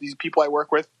guys, these people I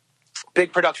work with,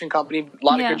 big production company, a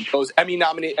lot of good shows,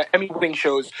 Emmy-winning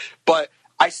shows, but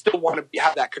I still want to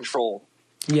have that control.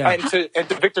 Yeah. And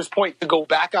to Victor's point, to go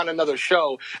back on another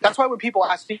show, that's why when people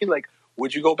ask me, like,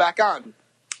 would you go back on?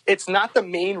 It's not the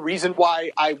main reason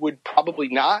why I would probably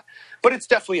not, but it's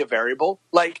definitely a variable.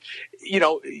 Like,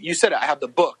 you said it, I have the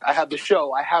book, I have the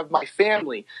show, I have my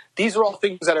family. These are all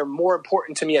things that are more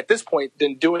important to me at this point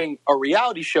than doing a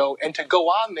reality show. And to go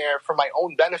on there for my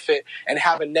own benefit and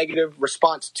have a negative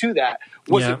response to that,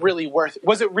 was it really worth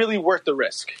the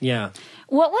risk? Yeah.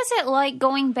 What was it like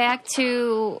going back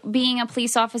to being a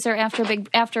police officer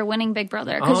after winning Big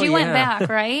Brother? Because you went back,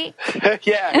 right?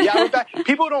 Yeah, I went back.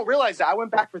 People don't realize that I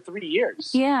went back for 3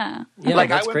 years. Yeah,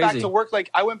 like I went back to work. Like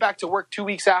I went back to work 2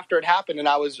 weeks after it happened, and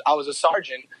I was a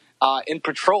sergeant in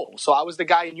patrol. So I was the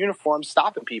guy in uniform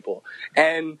stopping people,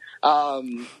 and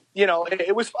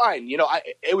it was fine.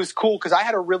 It was cool because I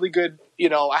had a really good.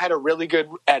 I had a really good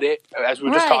edit, as we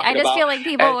were just talking about. I just feel like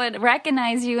people would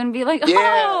recognize you and be like,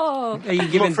 oh. Are you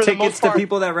giving tickets to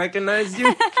people that recognize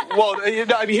you? Well,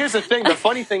 here's the thing. The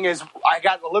funny thing is I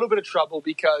got in a little bit of trouble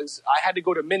because I had to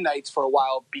go to midnights for a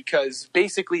while because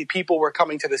basically people were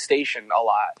coming to the station a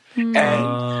lot.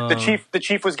 And the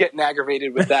chief was getting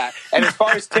aggravated with that. And as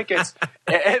far as tickets,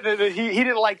 he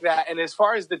didn't like that. And as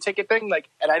far as the ticket thing,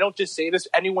 and I don't just say this,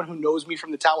 anyone who knows me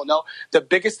from the town will know, the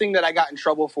biggest thing that I got in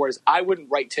trouble for is I wouldn't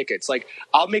write tickets. Like,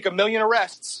 I'll make 1 million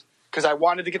arrests because I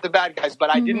wanted to get the bad guys, but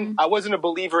I wasn't a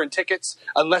believer in tickets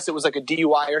unless it was like a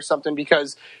DUI or something,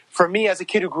 because for me as a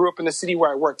kid who grew up in the city where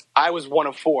I worked, I was one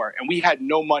of 4 and we had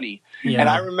no money. Yeah. And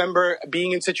I remember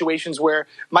being in situations where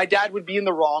my dad would be in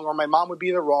the wrong or my mom would be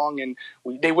in the wrong and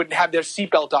they wouldn't have their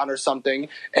seatbelt on or something.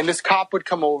 And this cop would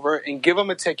come over and give them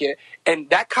a ticket. And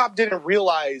that cop didn't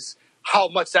realize how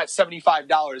much that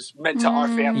 $75 meant to our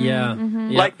family. Yeah.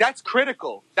 Mm-hmm. Like, that's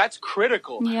critical. That's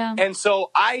critical. Yeah. And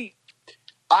so I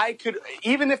could,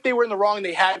 even if they were in the wrong,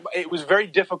 it was very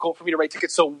difficult for me to write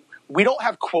tickets. So we don't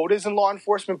have quotas in law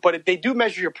enforcement, but they do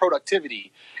measure your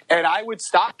productivity. And I would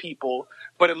stop people,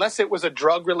 but unless it was a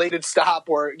drug-related stop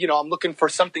or, I'm looking for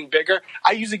something bigger,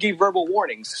 I usually gave verbal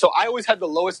warnings. So I always had the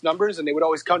lowest numbers, and they would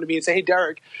always come to me and say, hey,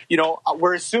 Derrick,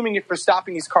 we're assuming if we're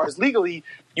stopping these cars legally,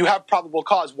 you have probable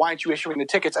cause. Why aren't you issuing the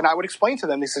tickets? And I would explain to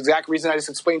them this exact reason I just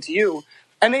explained to you.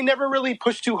 And they never really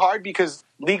pushed too hard because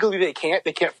legally they can't.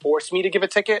 They can't force me to give a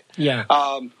ticket. Yeah.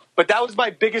 But that was my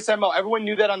biggest MO. Everyone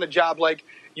knew that on the job. Like,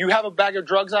 you have a bag of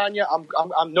drugs on you,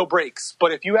 I'm no breaks.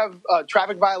 But if you have a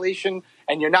traffic violation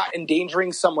and you're not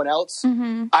endangering someone else,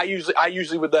 I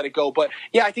usually would let it go. But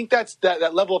yeah, I think that's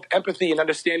that level of empathy and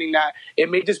understanding that it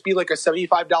may just be like a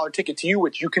 $75 ticket to you,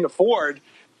 which you can afford.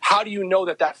 How do you know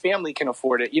that family can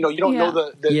afford it? You don't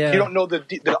know you don't know the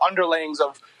underlayings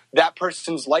of that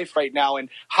person's life right now and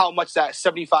how much that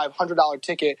 $7,500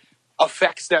 ticket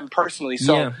affects them personally.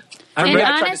 So I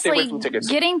try to stay away from tickets.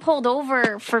 Getting pulled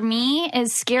over for me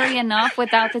is scary enough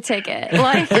without the ticket.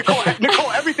 Like,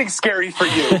 Nicole, everything's scary for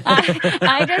you.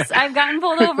 I've gotten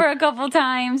pulled over a couple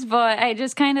times, but I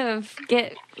just kind of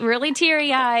get really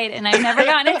teary-eyed, and I've never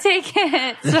gotten a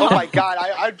ticket. So. Oh my God,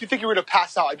 I think you were going to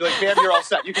pass out. I'd be like, ma'am, you're all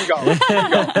set. You can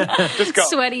go. Just go.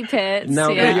 Sweaty pits. No,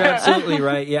 you're absolutely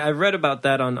right. Yeah, I've read about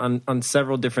that on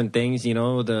several different things.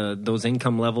 Those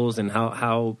income levels and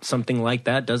how something like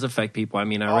that does affect people. I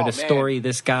mean, I read a story.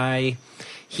 This guy,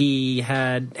 he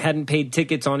hadn't paid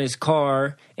tickets on his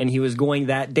car, and he was going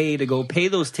that day to go pay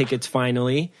those tickets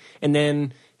finally, and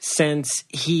then since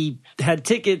he had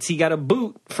tickets, he got a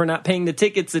boot for not paying the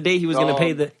tickets the day he was going to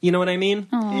pay the, you know what I mean?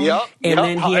 Yep. And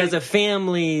then he has a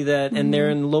family that, and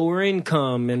they're in lower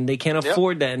income and they can't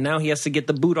afford that. And now he has to get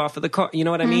the boot off of the car. You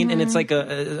know what I mean? And it's like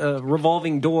a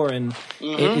revolving door, and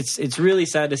it's really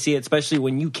sad to see it, especially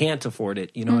when you can't afford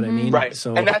it. You know what I mean? Right.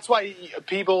 So, and that's why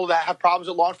people that have problems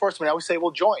with law enforcement, I always say,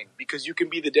 well, join, because you can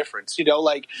be the difference. You know,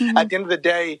 like at the end of the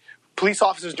day, police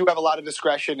officers do have a lot of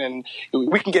discretion, and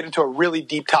we can get into a really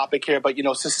deep topic here, but, you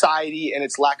know, society and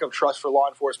its lack of trust for law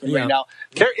enforcement right now,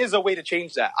 there is a way to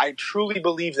change that. I truly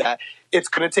believe that. It's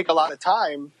going to take a lot of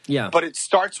time, but it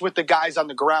starts with the guys on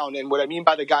the ground. And what I mean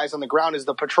by the guys on the ground is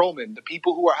the patrolmen, the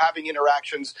people who are having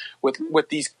interactions with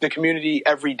the community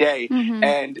every day,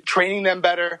 and training them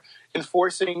better,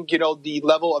 enforcing, you know, the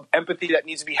level of empathy that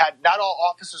needs to be had. Not all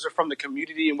officers are from the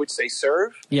community in which they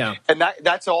serve. Yeah. And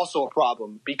that's also a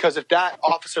problem, because if that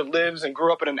officer lives and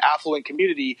grew up in an affluent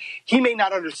community, he may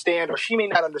not understand, or she may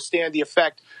not understand the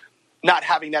effect not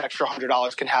having that extra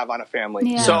 $100 can have on a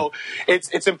family. Yeah. So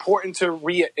it's important to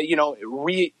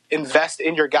reinvest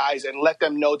in your guys and let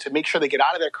them know to make sure they get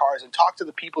out of their cars and talk to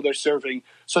the people they're serving,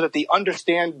 so that they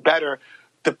understand better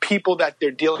the people that they're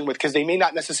dealing with, because they may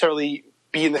not necessarily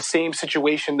be in the same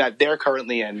situation that they're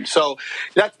currently in. So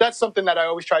that's something that I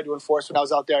always tried to enforce when I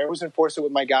was out there. I always enforce it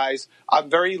with my guys. I'm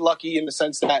very lucky in the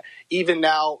sense that even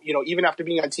now, you know, even after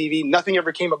being on TV, nothing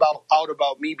ever came out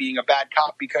about me being a bad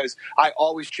cop, because I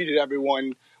always treated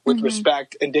everyone with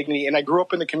respect and dignity. And I grew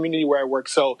up in the community where I work.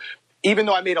 So even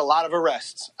though I made a lot of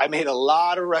arrests, I put a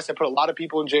lot of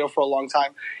people in jail for a long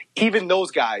time. Even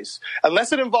those guys,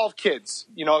 unless it involved kids,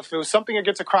 you know, if it was something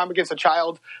against a crime against a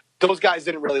child, those guys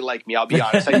didn't really like me, I'll be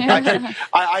honest.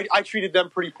 I treated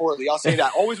them pretty poorly. I'll say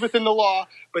that. Always within the law,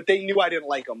 but they knew I didn't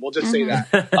like them. We'll just say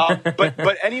that.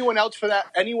 But anyone else,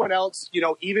 you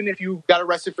know, even if you got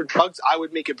arrested for drugs, I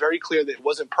would make it very clear that it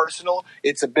wasn't personal.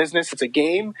 It's a business. It's a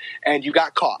game. And you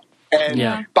got caught.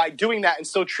 And by doing that and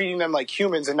still treating them like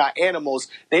humans and not animals,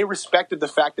 they respected the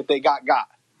fact that they got.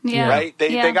 Yeah. Right?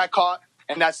 They got caught.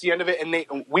 And that's the end of it.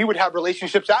 And we would have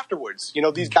relationships afterwards. You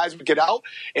know, these guys would get out.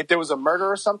 If there was a murder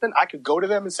or something, I could go to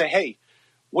them and say, hey,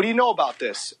 what do you know about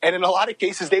this? And in a lot of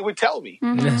cases, they would tell me.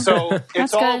 So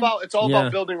it's all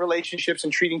about building relationships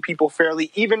and treating people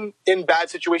fairly, even in bad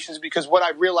situations, because what I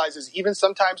realize is even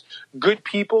sometimes good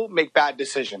people make bad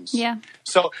decisions. Yeah.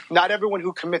 So not everyone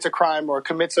who commits a crime or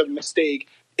commits a mistake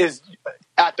is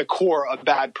at the core a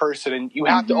bad person. And you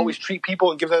have to always treat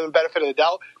people and give them the benefit of the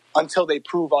doubt until they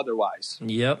prove otherwise.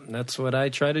 Yep, that's what I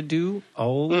try to do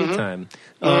all the time.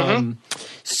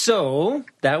 So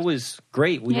that was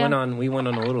great. We went on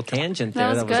a little tangent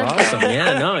there. That was awesome.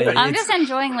 Yeah, no, I'm just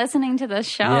enjoying listening to this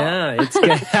show. Yeah, it's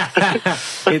good.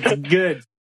 It's good.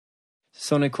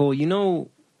 So Nicole, you know,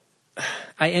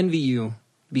 I envy you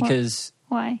because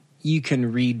why? You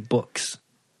can read books.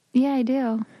 Yeah, I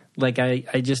do. Like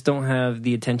I just don't have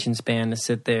the attention span to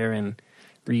sit there and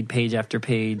read page after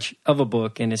page of a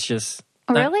book, and it's just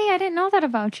really? I didn't know that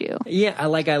about you. Yeah, I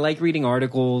like reading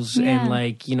articles and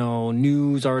like, you know,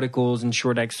 news articles and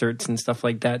short excerpts and stuff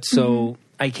like that. So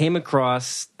I came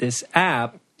across this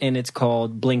app, and it's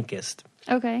called Blinkist.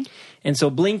 Okay. And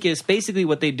so Blinkist, basically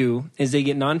what they do is they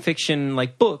get nonfiction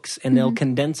like books, and they'll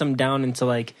condense them down into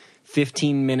like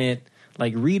 15-minute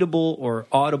like readable or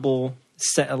audible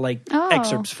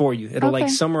excerpts for you. It'll like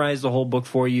summarize the whole book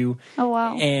for you. Oh,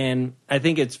 wow. And I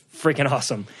think it's freaking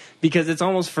awesome because it's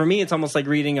almost like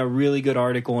reading a really good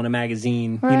article in a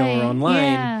magazine, you know, or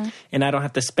online. And I don't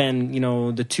have to spend, you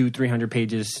know, the 200-300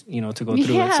 pages, you know, to go through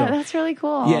it. Yeah, so that's really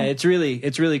cool. Yeah, it's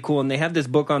really cool. And they have this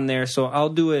book on there. So I'll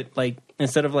do it like,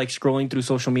 instead of like scrolling through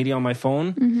social media on my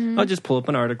phone, I'll just pull up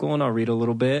an article and I'll read a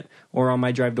little bit. Or on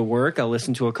my drive to work, I'll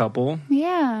listen to a couple.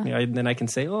 Yeah. Then I can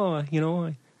say, oh, you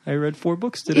know, I read 4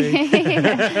 books today.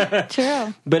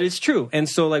 True. But it's true. And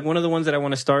so, like, one of the ones that I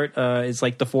want to start is,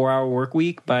 like, The 4-Hour Work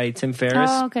Week by Tim Ferriss.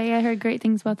 Oh, okay. Yeah, I heard great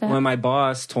things about that. Well, my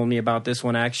boss told me about this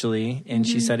one, actually, and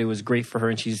she said it was great for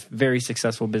her, and she's a very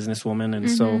successful businesswoman,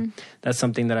 and so that's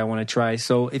something that I want to try.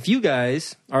 So if you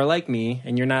guys are like me,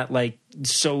 and you're not, like,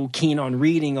 so keen on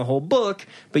reading a whole book,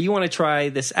 but you want to try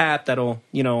this app that'll,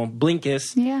 you know,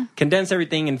 Blinkist, condense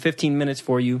everything in 15 minutes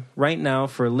for you. Right now,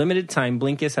 for a limited time,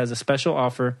 Blinkist has a special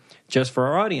offer just for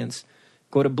our audience.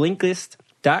 Go to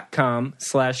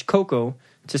Blinkist.com/Coco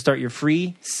to start your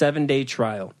free 7-day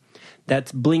trial.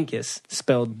 That's Blinkist,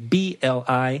 spelled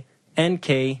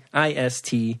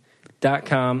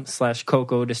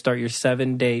BLINKIST.com/Coco to start your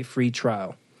 7-day free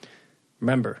trial.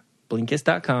 Remember,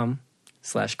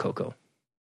 Blinkist.com/Coco.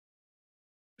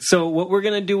 So what we're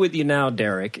going to do with you now,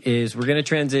 Derrick, is we're going to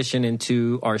transition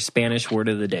into our Spanish word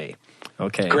of the day.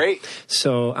 Okay. Great.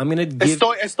 So I'm going to give...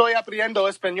 Estoy aprendiendo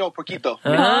español poquito.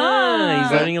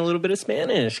 He's learning a little bit of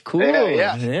Spanish. Cool.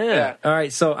 Yeah. All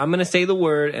right, so I'm going to say the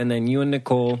word, and then you and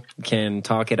Nicole can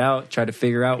talk it out, try to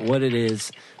figure out what it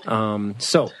is.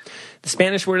 So the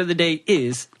Spanish word of the day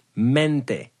is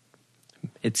mente.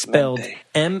 It's spelled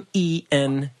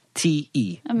M-E-N-T-E.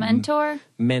 A mentor?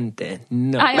 Mente.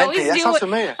 No.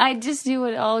 I just do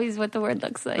what the word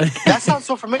looks like. That sounds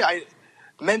so familiar.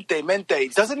 Mente.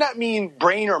 Doesn't that mean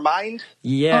brain or mind?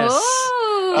 Yes.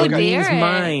 Oh, it means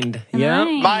mind. Yeah.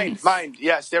 Nice. Mind.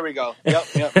 Yes, there we go.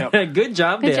 Yep. Good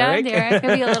job, Derrick.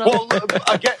 Could be a little...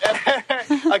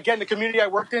 Well, again, the community I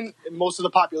worked in, most of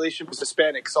the population was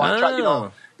Hispanic. So I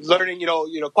tried, learning,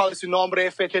 cuál es su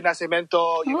nombre, fecha de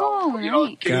nacimiento,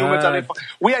 right.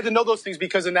 We had to know those things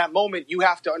because in that moment you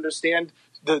have to understand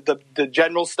the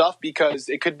general stuff because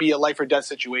it could be a life or death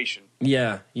situation.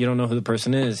 Yeah, you don't know who the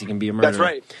person is. He can be a murderer. That's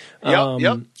right.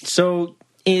 Yep. So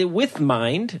with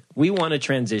mind, we want to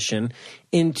transition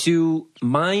into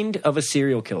mind of a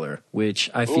serial killer,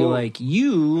 which I feel like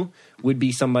you would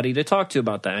be somebody to talk to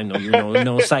about that. I know you're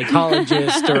no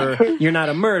psychologist or you're not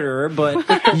a murderer, but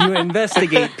you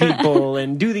investigate people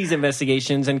and do these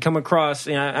investigations and come across,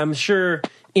 I'm sure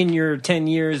in your 10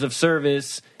 years of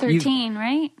service... 13,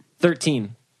 right?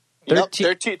 13.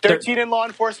 13 in law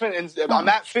enforcement, and I'm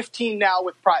at 15 now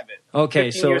with private.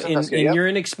 Okay, so in your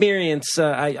experience,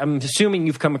 I'm assuming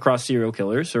you've come across serial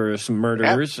killers or some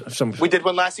murderers. Yeah. We did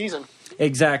one last season.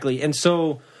 Exactly. And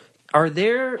so are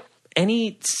there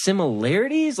any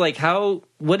similarities? Like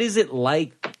what is it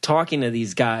like talking to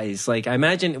these guys? Like I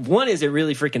imagine, one, is it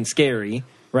really freaking scary?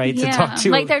 Right, yeah, to talk to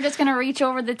like they're just gonna reach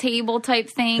over the table type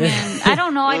thing, and I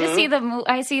don't know. I just see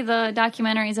the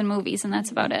documentaries and movies, and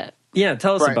that's about it. Yeah,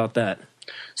 tell us about that.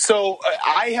 So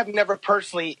I have never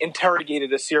personally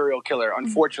interrogated a serial killer.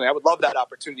 Unfortunately, I would love that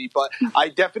opportunity, but I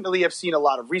definitely have seen a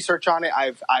lot of research on it.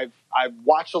 I've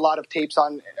watched a lot of tapes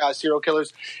on serial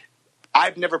killers.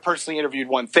 I've never personally interviewed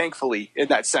one, thankfully, in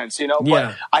that sense,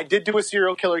 But I did do a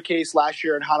serial killer case last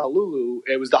year in Honolulu.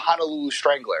 It was the Honolulu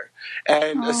Strangler.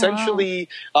 And essentially,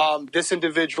 this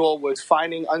individual was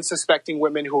finding unsuspecting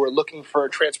women who were looking for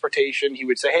transportation. He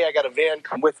would say, hey, I got a van,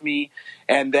 come with me.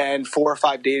 And then 4 or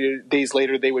 5 days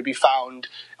later, they would be found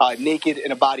naked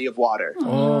in a body of water.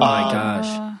 Oh, my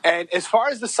gosh. And as far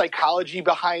as the psychology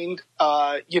behind,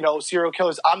 serial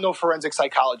killers, I'm no forensic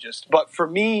psychologist. But for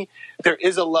me, there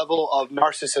is a level of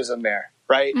narcissism there,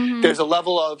 right? Mm-hmm. There's a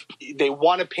level of they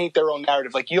want to paint their own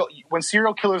narrative. Like when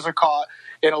serial killers are caught,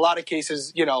 in a lot of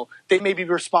cases, they may be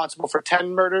responsible for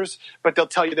 10 murders, but they'll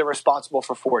tell you they're responsible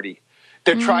for 40.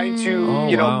 They're trying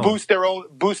to, boost their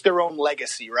own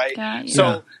legacy, right?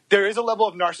 So there is a level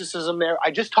of narcissism there.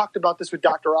 I just talked about this with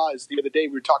Dr. Oz the other day.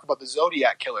 We were talking about the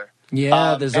Zodiac Killer.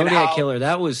 Yeah, the Zodiac Killer.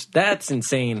 That's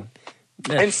insane.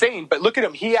 Insane, but look at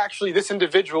him. He actually, this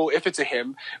individual, if it's a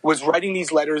him, was writing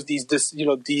these letters, these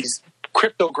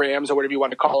cryptograms or whatever you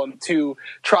want to call them, to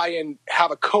try and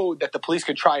have a code that the police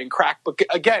could try and crack. But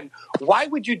again, why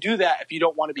would you do that if you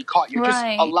don't want to be caught? You're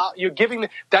you're giving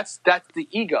that's the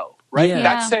ego, right? Yeah.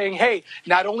 That's saying, hey,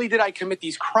 not only did I commit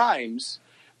these crimes,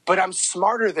 but I'm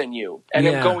smarter than you, and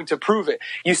I'm going to prove it.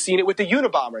 You've seen it with the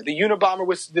Unabomber. The Unabomber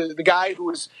was the guy who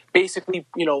was basically,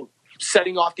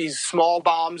 setting off these small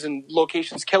bombs and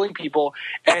locations, killing people,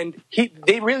 and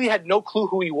they really had no clue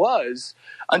who he was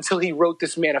until he wrote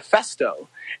this manifesto.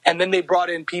 And then they brought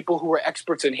in people who were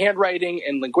experts in handwriting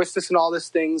and linguistics and all these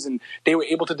things, and they were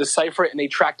able to decipher it, and they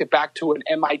tracked it back to an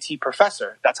MIT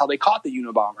professor. That's how they caught the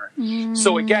Unabomber.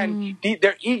 So again,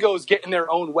 their egos get in their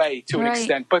own way to an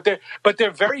extent, but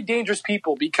they're very dangerous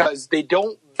people because they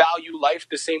don't value life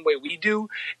the same way we do,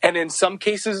 and in some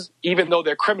cases, even though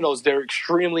they're criminals, they're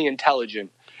extremely intelligent.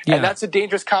 Yeah. And that's a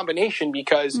dangerous combination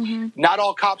because not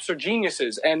all cops are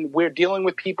geniuses. And we're dealing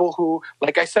with people who,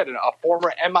 like I said, a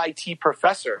former MIT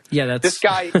professor. Yeah, this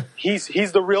guy, he's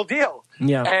the real deal.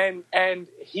 Yeah. And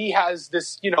he has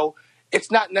this, it's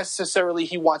not necessarily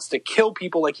he wants to kill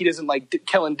people, like he doesn't like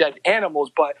killing dead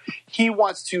animals, but he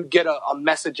wants to get a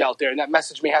message out there. And that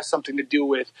message may have something to do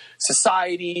with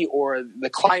society or the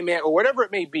climate or whatever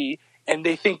it may be. And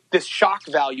they think this shock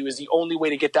value is the only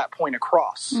way to get that point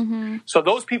across. So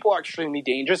those people are extremely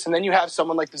dangerous. And then you have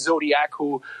someone like the Zodiac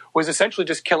who was essentially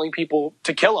just killing people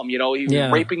to kill them.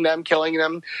 Raping them, killing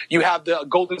them. You have the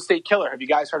Golden State Killer. Have you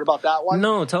guys heard about that one?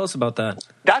 No, tell us about that.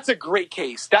 That's a great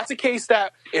case. That's a case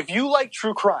that if you like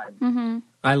true crime,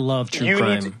 I love true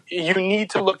crime. You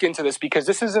need to look into this because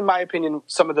this is, in my opinion,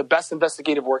 some of the best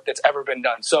investigative work that's ever been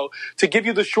done. So to give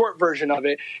you the short version of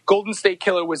it, Golden State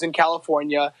Killer was in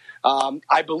California.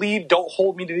 I believe, don't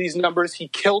hold me to these numbers, he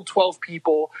killed 12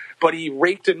 people, but he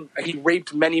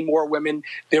raped many more women.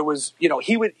 There was,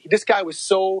 this guy was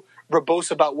so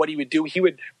verbose about what he would do. He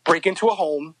would break into a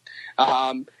home,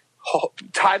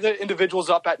 tie the individuals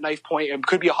up at knife point, and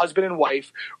could be a husband and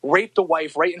wife, rape the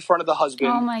wife right in front of the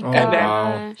husband. Oh my God. And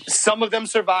then some of them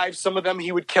survived, some of them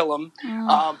he would kill them.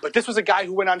 But this was a guy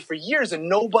who went on for years and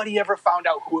nobody ever found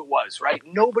out who it was, right?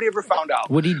 Nobody ever found out.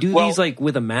 Would he do these like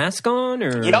with a mask on?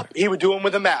 Or? Yep, he would do them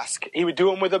with a mask. He would do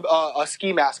them with a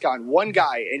ski mask on. One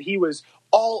guy, and he was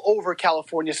all over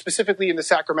California, specifically in the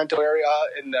Sacramento area,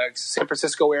 in the San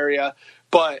Francisco area,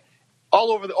 but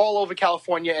all over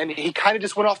California, and he kind of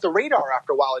just went off the radar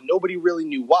after a while, and nobody really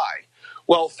knew why.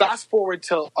 Well, fast forward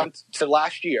to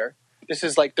last year. This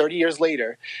is like 30 years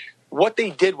later. What they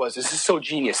did was, this is so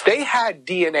genius. They had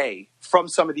DNA from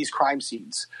some of these crime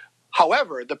scenes.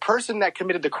 However, the person that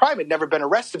committed the crime had never been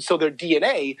arrested, so their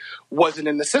DNA wasn't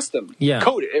in the system.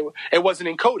 Coded. It wasn't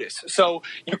in CODIS. So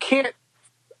you can't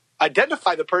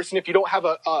identify the person if you don't have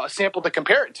a sample to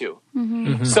compare it to.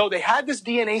 So they had this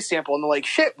DNA sample, and they're like,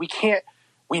 shit,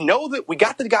 we know that we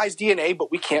got the guy's DNA, but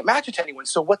we can't match it to anyone.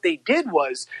 So what they did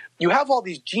was, you have all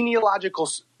these genealogical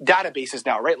databases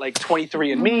now, right? Like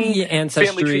 23andMe,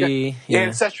 Ancestry,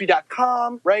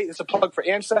 Ancestry.com, right? It's a plug for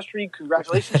Ancestry.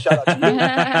 Congratulations, shout out to you,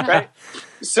 right?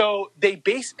 So they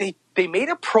made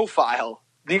a profile.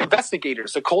 The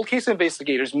investigators, the cold case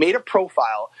investigators, made a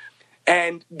profile.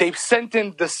 And they've sent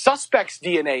in the suspect's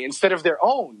DNA instead of their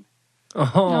own.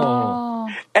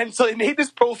 And so they made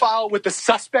this profile with the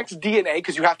suspect's DNA,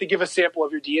 because you have to give a sample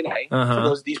of your DNA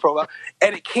for these profiles.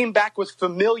 And it came back with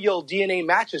familial DNA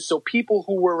matches, so people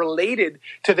who were related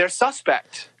to their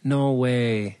suspect. No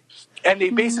way. And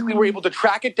they basically were able to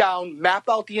track it down, map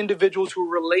out the individuals who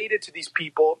were related to these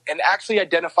people, and actually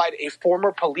identified a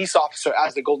former police officer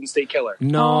as the Golden State Killer.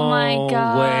 No my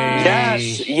God. way.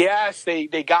 Yes, they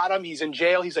got him. He's in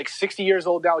jail. He's like 60 years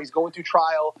old now. He's going through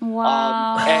trial.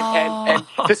 Wow. And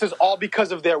this is all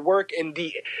because of their work. And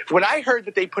when I heard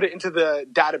that they put it into the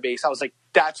database, I was like,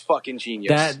 that's fucking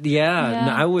genius. No,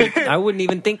 I wouldn't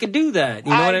even think to do that.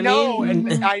 You know what I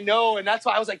mean? I know, and that's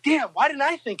why I was like, damn, why didn't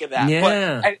I think of that?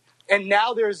 Yeah. And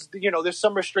now there's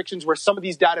some restrictions where some of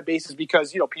these databases,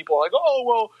 because, people are like, oh,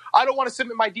 well, I don't want to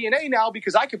submit my DNA now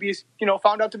because I could be,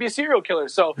 found out to be a serial killer.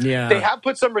 So they have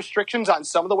put some restrictions on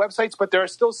some of the websites, but there are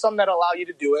still some that allow you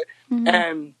to do it.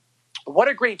 And what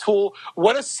a great tool.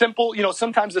 What a simple,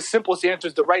 sometimes the simplest answer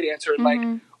is the right answer. Like,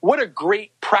 what a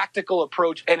great practical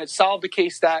approach. And it solved a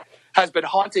case that has been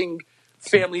haunting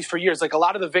families for years. Like, a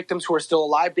lot of the victims who are still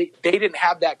alive, they didn't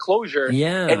have that closure.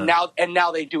 And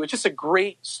now they do. It's just a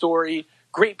great story,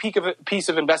 great piece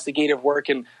of investigative work.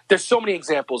 And there's so many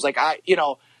examples. Like,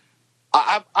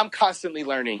 I'm constantly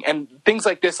learning, and things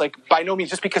like this, like, by no means,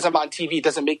 just because I'm on TV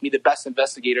doesn't make me the best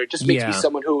investigator. It just makes me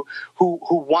someone who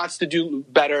wants to do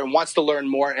better and wants to learn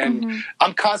more. And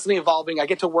I'm constantly evolving. I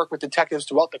get to work with detectives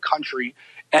throughout the country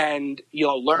and,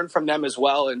 learn from them as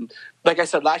well. And like I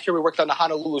said, last year we worked on the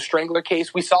Honolulu Strangler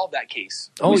case. We solved that case.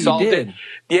 Oh, we solved you did? It.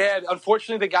 Yeah,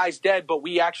 unfortunately the guy's dead, but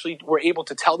we actually were able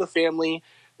to tell the family.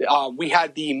 We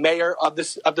had the mayor of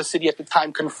the city at the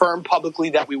time confirm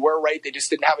publicly that we were right. They just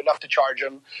didn't have enough to charge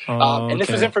him. And this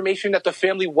was information that the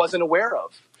family wasn't aware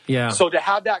of. Yeah. So to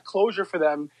have that closure for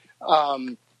them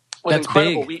was That's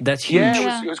incredible. Big. That's huge.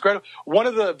 Yeah, it was incredible. One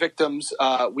of the victims,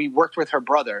 we worked with her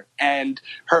brother, and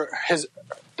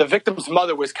the victim's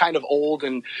mother was kind of old,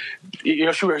 and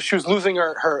she was losing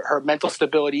her mental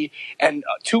stability. And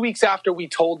 2 weeks after we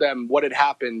told them what had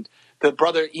happened, the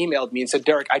brother emailed me and said,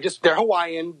 Derrick, they're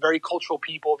Hawaiian, very cultural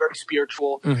people, very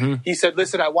spiritual. He said,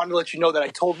 listen, I wanted to let you know that I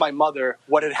told my mother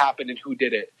what had happened and who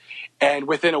did it. And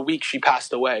within a week, she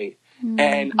passed away.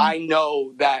 And I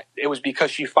know that it was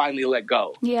because she finally let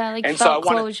go. Yeah, like, and felt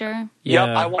closure. Yep,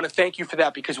 I want to thank you for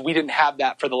that, because we didn't have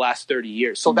that for the last 30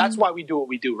 years. So that's why we do what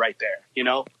we do right there,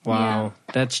 Wow,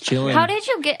 that's chilling. How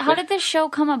did this show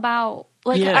come about?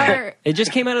 It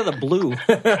just came out of the blue.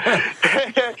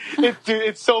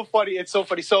 It's so funny. It's so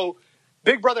funny. So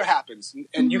Big Brother happens,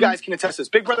 and you guys can attest to this.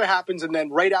 Big Brother happens, and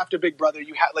then right after Big Brother,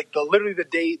 you have like literally the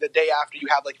day after, you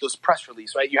have like those press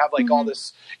release, right? You have like all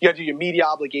this, you have to do your media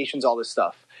obligations, all this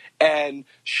stuff. And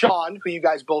Sean, who you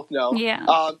guys both know,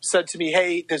 said to me,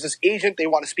 hey, there's this agent, they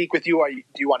want to speak with you.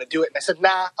 Do you want to do it? And I said,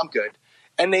 nah, I'm good.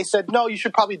 And they said, no, you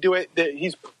should probably do it.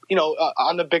 He's,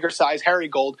 on the bigger size, Harry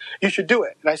Gold. You should do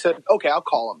it. And I said, okay, I'll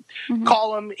call him. Mm-hmm.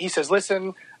 Call him. He says,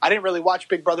 listen, I didn't really watch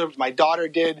Big Brother. My daughter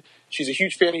did. She's a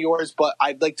huge fan of yours, but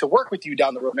I'd like to work with you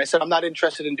down the road. And I said, I'm not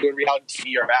interested in doing reality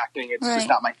TV or acting. It's just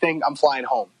not my thing. I'm flying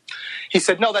home. He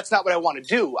said, no, that's not what I want to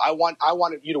do. I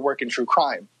wanted you to work in true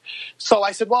crime. So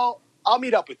I said, well, I'll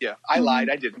meet up with you. I lied.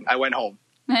 I didn't. I went home.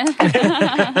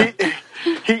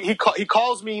 he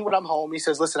calls me when I'm home. He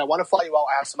says, listen, I want to fly you out.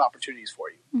 I have some opportunities for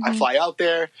you. Mm-hmm. I fly out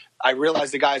there. I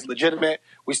realize the guy's legitimate.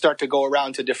 We start to go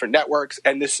around to different networks.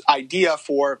 And this idea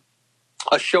for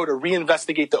a show to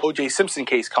reinvestigate the O.J. Simpson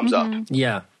case comes up.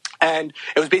 Yeah. And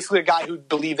it was basically a guy who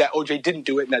believed that O.J. didn't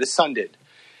do it and that his son did.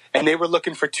 And they were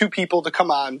looking for 2 people to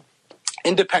come on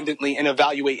independently and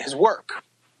evaluate his work.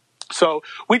 So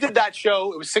we did that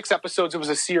show. It was 6 episodes. It was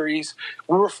a series.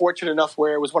 We were fortunate enough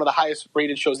where it was one of the highest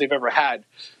rated shows they've ever had.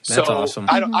 That's awesome.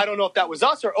 I don't know if that was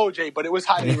us or OJ, but it was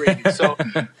highly rated. So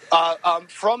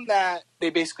from that, they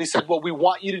basically said, well, we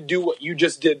want you to do what you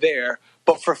just did there,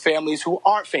 but for families who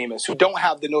aren't famous, who don't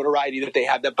have the notoriety that they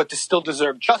have, but to still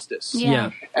deserve justice.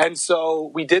 Yeah. And so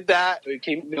we did that. It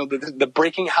came, the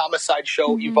Breaking Homicide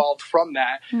show evolved from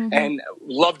that and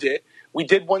loved it. We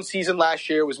did 1 season last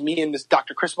year. It was me and this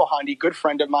Dr. Chris Mohandi, good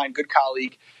friend of mine, good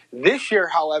colleague. This year,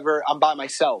 however, I'm by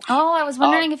myself. Oh, I was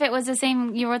wondering if it was the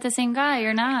same. You were with the same guy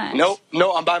or not?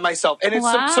 No, I'm by myself. And it's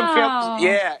some families.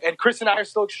 Yeah, and Chris and I are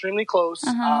still extremely close.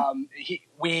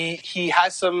 He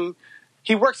has some.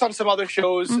 He works on some other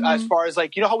shows as far as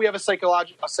how we have a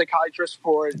psychiatrist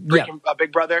for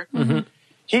Big Brother. Mm-hmm.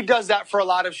 He does that for a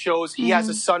lot of shows. He has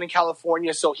a son in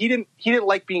California, so he didn't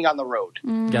like being on the road.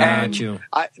 Got you.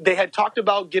 They had talked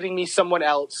about getting me someone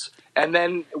else, and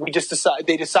then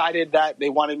they decided that they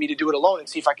wanted me to do it alone and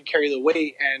see if I could carry the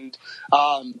weight. And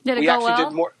we actually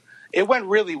did more. It went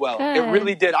really well. Good. It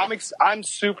really did. I'm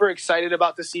super excited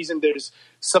about the season. There's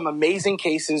some amazing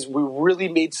cases. We really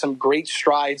made some great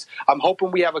strides. I'm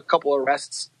hoping we have a couple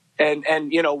arrests, and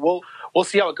we'll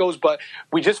see how it goes, but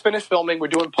we just finished filming. We're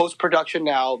doing post-production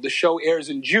now. The show airs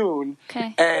in June,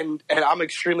 and I'm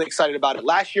extremely excited about it.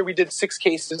 Last year, we did 6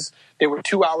 cases. They were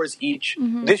 2 hours each.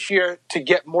 Mm-hmm. This year, to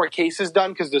get more cases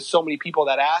done, because there's so many people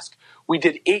that ask, we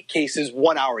did 8 cases,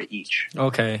 1 hour each.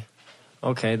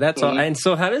 Okay, that's all. And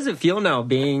so how does it feel now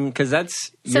because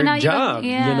that's your job,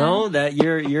 that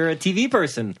you're a TV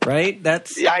person, right?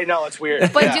 Yeah, I know, it's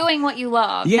weird. But doing what you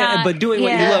love. Yeah, but doing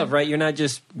what you love, right? You're not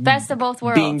just best of both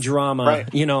worlds. Being drama, right.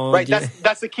 Right,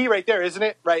 that's the key right there, isn't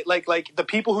it? Right, like the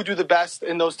people who do the best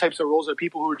in those types of roles are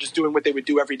people who are just doing what they would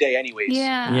do every day anyways.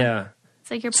 Yeah.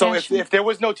 Like your so if there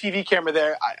was no TV camera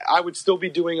there, I would still be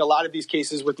doing a lot of these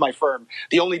cases with my firm.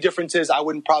 The only difference is I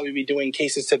wouldn't probably be doing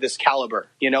cases to this caliber,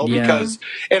 because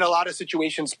in a lot of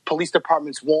situations, police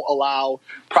departments won't allow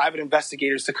private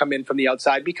investigators to come in from the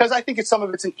outside because I think some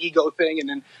of it's an ego thing, and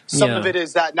then some of it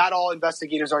is that not all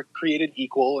investigators are created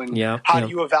equal, and how do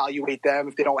you evaluate them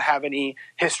if they don't have any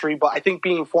history? But I think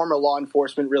being former law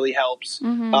enforcement really helps.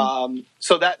 Mm-hmm.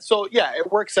 So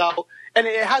it works out. And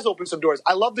it has opened some doors.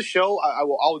 I love the show.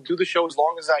 I'll do the show as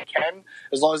long as I can,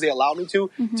 as long as they allow me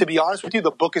to. Mm-hmm. To be honest with you,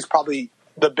 the book is probably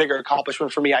the bigger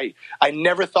accomplishment for me. I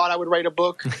never thought I would write a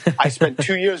book. I spent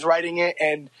 2 years writing it,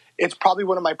 and it's probably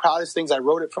one of my proudest things. I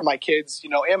wrote it for my kids,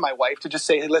 and my wife to just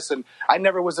say, hey, listen, I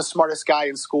never was the smartest guy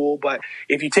in school, but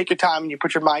if you take your time and you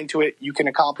put your mind to it, you can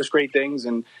accomplish great things.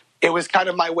 And it was kind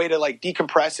of my way to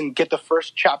decompress and get the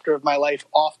first chapter of my life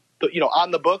off on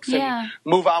the books and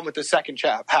move on with the second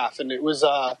half. And it was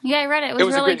I read it. It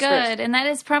was really good. And that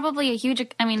is probably a huge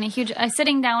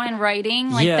sitting down and writing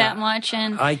that much.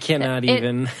 And I cannot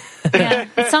even.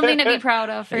 It's something to be proud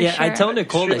of for sure. I tell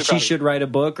Nicole that she should write a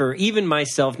book, or even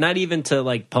myself, not even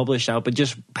to publish out, but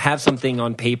just have something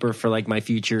on paper for my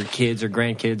future kids or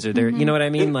grandkids or their, you know what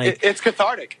I mean? It's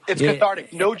cathartic. It's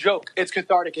cathartic. No joke. It's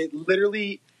cathartic. It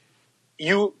literally,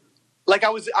 I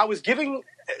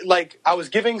was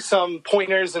giving some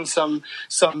pointers and some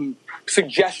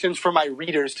suggestions for my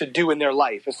readers to do in their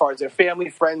life as far as their family,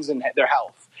 friends, and their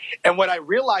health. And what I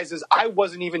realized is I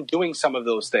wasn't even doing some of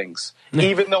those things,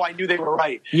 even though I knew they were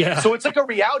right. Yeah. So it's like a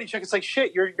reality check. It's like,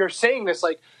 shit, you're saying this,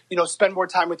 spend more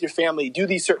time with your family, do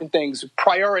these certain things,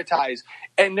 prioritize.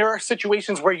 And there are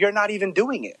situations where you're not even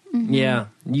doing it. Mm-hmm. Yeah.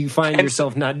 You find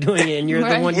yourself not doing it, and you're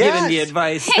the one giving the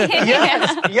advice.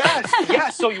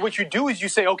 Yes. So what you do is you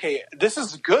say, okay, this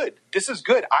is good.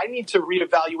 I need to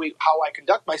reevaluate how I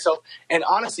conduct myself. And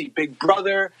honestly, Big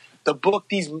Brother, the book,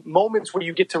 these moments where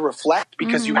you get to reflect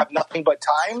because you have nothing but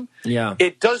time,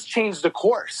 it does change the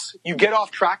course. You get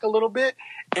off track a little bit,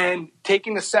 and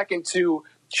taking a second to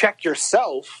check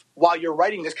yourself while you're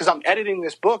writing this, because I'm editing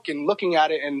this book and looking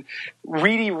at it and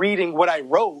reading what I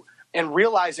wrote and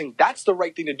realizing that's the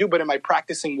right thing to do, but am I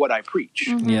practicing what I preach?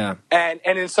 Mm-hmm. Yeah. And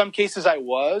in some cases I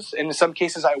was, and in some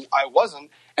cases I wasn't.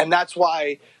 And that's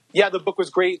why, yeah, the book was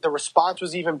great. The response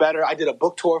was even better. I did a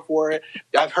book tour for it.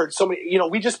 I've heard so many,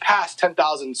 we just passed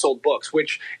 10,000 sold books,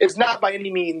 which is not by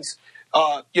any means,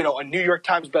 a New York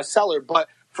Times bestseller, but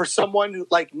for someone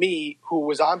like me who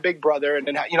was on Big Brother, and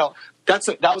then,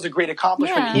 that was a great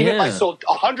accomplishment. Yeah. Even if I sold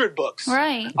 100 books,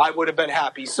 right, I would have been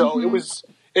happy. So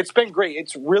it's been great.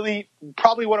 It's really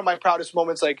probably one of my proudest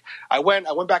moments. Like I went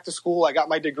back to school. I got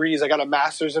my degrees. I got a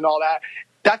master's and all that.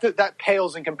 That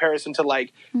pales in comparison to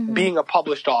like being a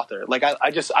published author. Like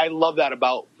I love that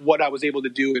about what I was able to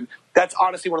do, and that's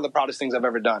honestly one of the proudest things I've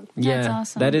ever done. Yeah, that's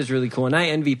awesome. That is really cool, and I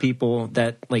envy people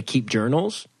that like keep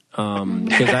journals.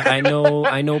 Because I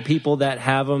know people that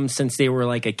have them since they were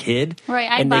like a kid. Right,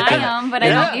 I buy them, but I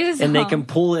don't use them. And they can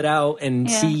pull it out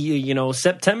and see,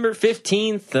 September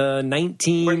 15th,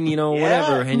 19,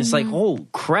 whatever. And it's like, oh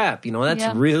crap,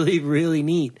 that's really, really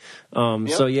neat.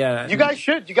 So yeah, you guys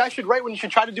should write one. You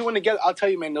should try to do one together. I'll tell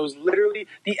you, man, those literally,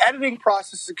 the editing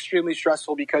process is extremely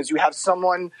stressful because you have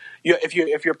someone, if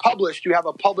you're published, you have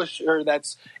a publisher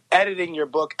that's editing your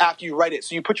book after you write it.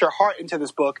 So you put your heart into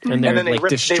this book, and then they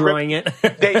destroying it.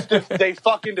 They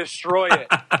fucking destroy it,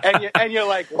 and you're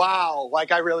like, wow,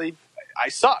 like I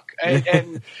suck.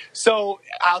 And so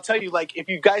I'll tell you, like, if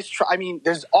you guys try, I mean,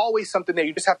 there's always something there.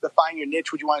 You just have to find your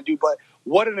niche, what you want to do. But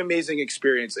what an amazing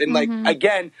experience. And like,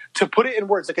 again, to put it in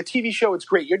words, like a TV show, it's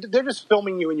great. They're just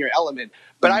filming you in your element.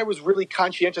 But I was really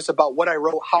conscientious about what I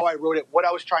wrote, how I wrote it, what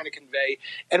I was trying to convey.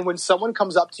 And when someone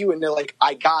comes up to you and they're like,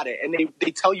 I got it, and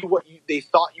they tell you what they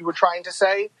thought you were trying to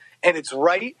say, and it's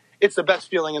right, it's the best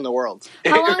feeling in the world.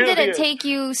 How long did it take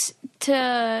you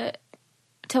to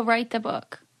write the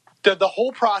book? The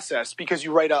whole process, because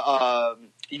you write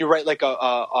like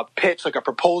a pitch, like a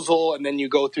proposal, and then you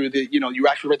go through you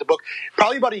actually write the book.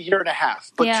 Probably about a year and a half,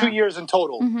 but 2 years in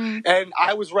total. And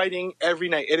I was writing every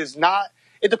night.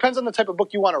 It depends on the type of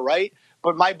book you want to write,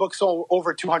 but my book's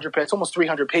over 200 pages, almost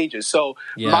 300 pages. So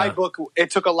my book, it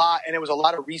took a lot, and it was a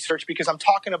lot of research because I'm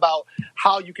talking about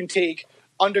how you can take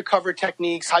undercover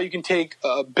techniques, how you can take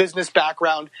a business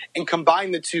background and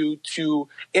combine the two to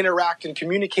interact and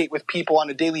communicate with people on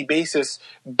a daily basis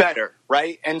better,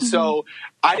 right? And so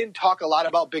I didn't talk a lot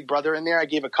about Big Brother in there. I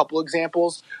gave a couple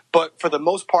examples, but for the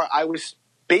most part, I was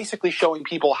basically showing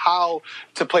people how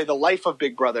to play the life of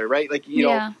Big Brother, right? Like,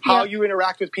 how you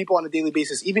interact with people on a daily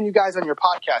basis. Even you guys on your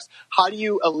podcast, how do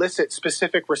you elicit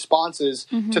specific responses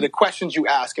to the questions you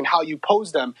ask and how you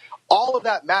pose them? All of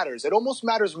that matters. It almost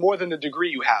matters more than the degree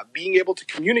you have. Being able to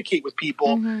communicate with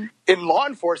people in law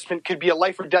enforcement could be a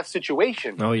life or death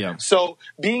situation. Oh, yeah. So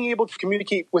being able to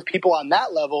communicate with people on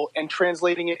that level and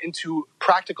translating it into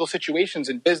practical situations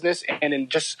in business and in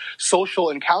just social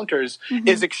encounters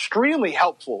is extremely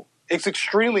helpful. It's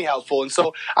extremely helpful. And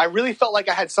so I really felt like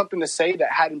I had something to say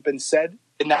that hadn't been said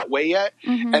in that way yet.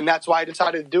 And that's why I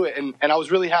decided to do it. And I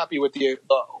was really happy with the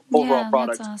overall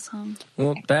product. That's awesome.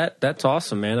 Well, that's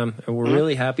awesome, man. We're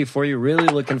really happy for you. Really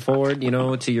looking forward,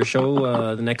 to your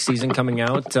show, the next season coming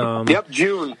out. Yep,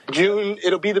 June.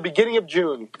 It'll be the beginning of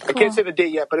June. Cool. I can't say the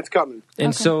date yet, but it's coming.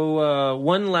 And so,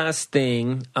 one last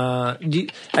thing.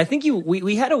 I think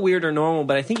we had a Weird or Normal,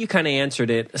 but I think you kind of answered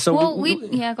it. So go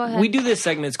ahead. We do this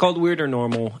segment. It's called Weird or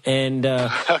Normal, and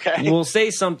we'll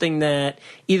say something that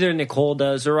either Nicole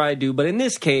does or I do. But in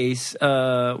this case, it's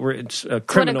a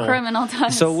criminal. What a criminal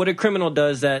does. So what a criminal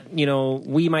does that,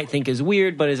 we might think is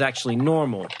weird, but is actually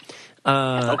normal.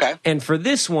 And for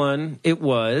this one, it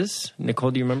was,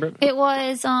 Nicole, do you remember? It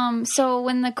was, so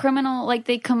when the criminal, like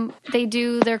they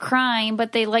do their crime,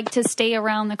 but they like to stay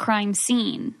around the crime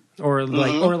scene. Or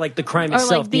like the crime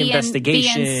itself, the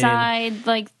investigation. Be inside,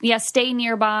 stay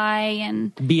nearby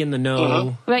and be in the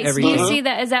know. Right. So you see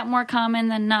that, is that more common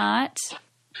than not?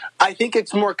 I think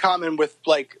it's more common with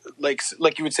like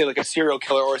you would say, like a serial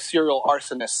killer or a serial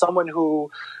arsonist, someone who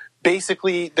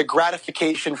basically the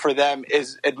gratification for them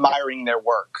is admiring their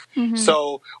work.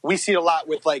 So we see it a lot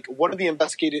with one of the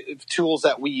investigative tools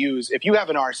that we use. If you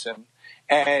have an arson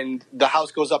and the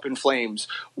house goes up in flames,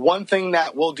 one thing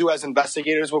that we'll do as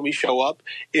investigators when we show up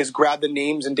is grab the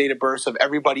names and date of births of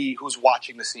everybody who's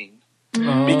watching the scene.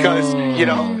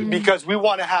 Because we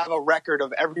want to have a record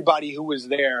of everybody who was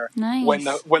there when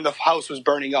the house was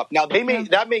burning up. Now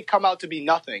that may come out to be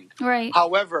nothing. Right.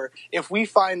 However, if we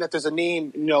find that there's a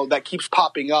name, that keeps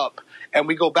popping up, and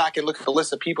we go back and look at the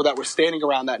list of people that were standing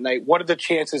around that night, what are the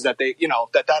chances that they,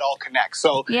 that all connects?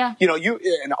 So, you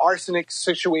an arsenic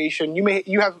situation,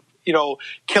 you have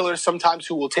killers sometimes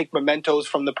who will take mementos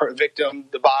from the victim,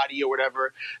 the body or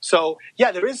whatever. So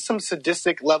yeah, there is some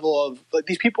sadistic level of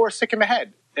these people are sick in the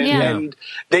head. And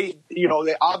they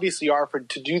obviously are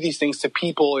to do these things to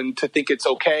people and to think it's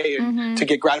okay and to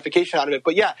get gratification out of it.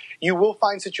 But yeah, you will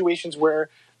find situations where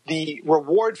the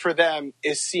reward for them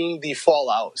is seeing the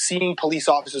fallout, seeing police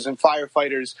officers and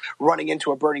firefighters running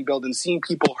into a burning building, seeing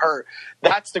people hurt.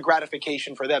 That's the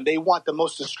gratification for them. They want the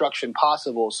most destruction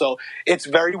possible. So it's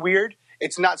very weird.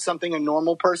 It's not something a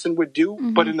normal person would do,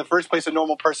 but in the first place, a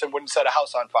normal person wouldn't set a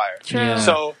house on fire. True.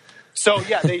 So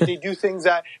yeah, they do things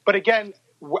that, but again,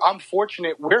 we're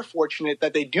fortunate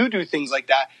that they do things like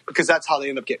that because that's how they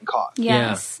end up getting caught.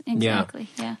 Yes, exactly.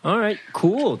 Yeah. All right,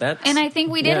 cool. And I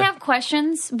think we did have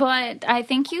questions, but I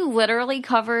think you literally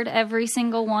covered every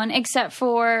single one except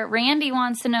for Randy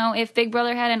wants to know if Big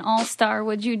Brother had an all-star,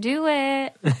 would you do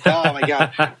it? Oh my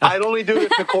God. I'd only do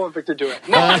it if Nicole and Victor do it.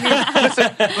 No, I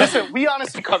mean, listen, we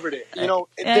honestly covered it.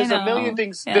 There's a million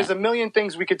things. Yeah. There's a million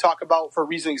things we could talk about for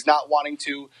reasons not wanting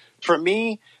to. For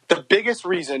me, the biggest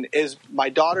reason is my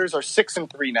daughters are 6 and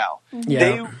 3 now.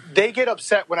 Yeah. They get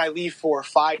upset when I leave for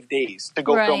 5 days to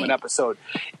go film an episode.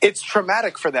 It's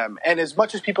traumatic for them. And as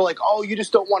much as people are like, oh, you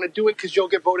just don't want to do it because you'll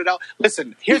get voted out.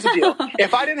 Listen, here's the deal.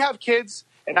 If I didn't have kids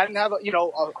and I didn't have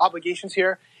obligations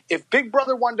here, if Big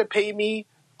Brother wanted to pay me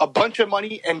a bunch of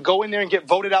money and go in there and get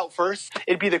voted out first,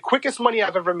 it'd be the quickest money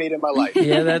I've ever made in my life.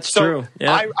 Yeah, that's true.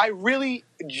 Yeah. I really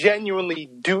genuinely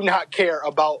do not care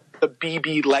about the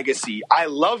BB legacy. I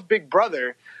love Big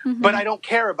Brother, but I don't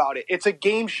care about it. It's a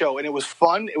game show, and it was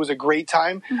fun. It was a great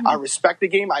time. I respect the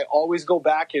game. I always go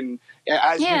back, and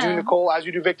as you do, Nicole, as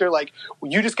you do, Victor, like,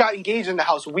 you just got engaged in the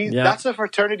house. That's a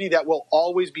fraternity that we'll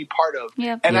always be part of,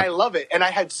 and I love it. And I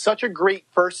had such a great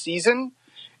first season.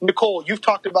 Nicole, you've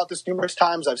talked about this numerous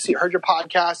times. I've heard your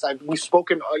podcast. We've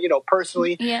spoken,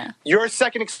 personally. Yeah. Your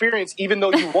second experience, even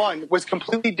though you won, was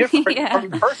completely different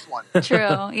from the first one.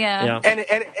 True. Yeah. And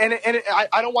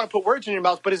I don't want to put words in your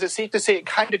mouth, but is it safe to say it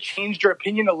kind of changed your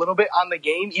opinion a little bit on the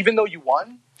game, even though you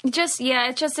won?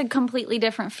 It's just a completely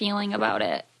different feeling about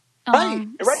it.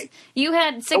 Right. You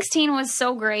had 16 was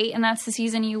so great, and that's the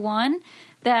season you won.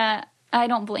 That. I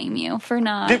don't blame you for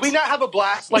not. Did we not have a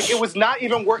blast? Like, it was not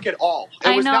even work at all.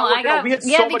 We had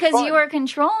so much because fun. You were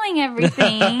controlling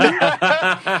everything.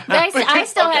 I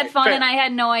still had fun, and I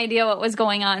had no idea what was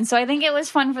going on. So I think it was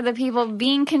fun for the people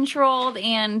being controlled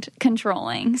and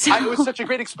controlling. So. It was such a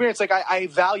great experience. Like, I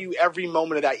value every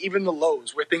moment of that, even the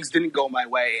lows where things didn't go my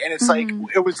way. And it's I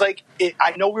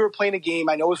know we were playing a game.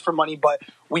 I know it was for money, but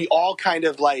we all kind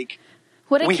of like...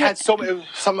 had so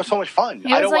much fun.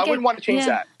 I wouldn't want to change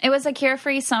that. It was a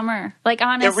carefree summer. Like,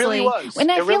 honestly. It really was.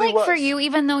 And I feel like for you,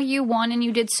 even though you won and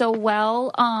you did so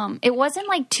well, it wasn't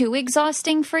like too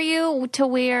exhausting for you to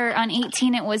where on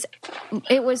 18 it was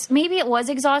maybe it was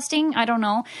exhausting. I don't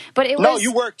know. But it was. No,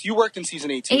 you worked in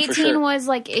season 18 18 for sure. was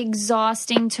like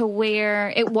exhausting to where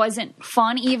it wasn't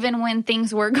fun even when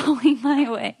things were going my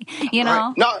way. You know?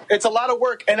 Right. No, it's a lot of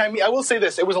work. And I mean, I will say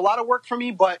this. It was a lot of work for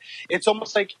me, but it's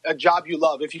almost like a job you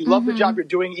love. If you love the job you're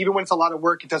doing, even when it's a lot of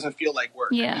work, it doesn't feel like work.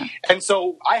 Yeah. And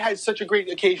so I had such a great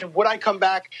occasion. Would I come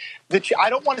back? I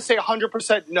don't want to say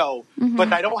 100% no,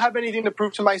 but I don't have anything to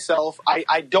prove to myself.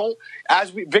 I don't, as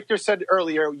Victor said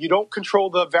earlier, you don't control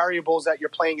the variables that you're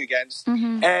playing against.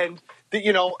 And,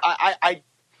 I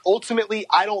ultimately,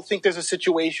 I don't think there's a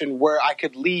situation where I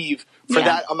could leave for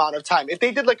that amount of time. If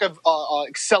they did like a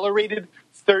accelerated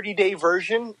 30-day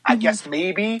version, I guess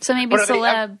maybe. So maybe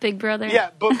celeb, Big Brother.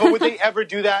 Yeah, but would they ever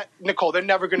do that? Nicole, they're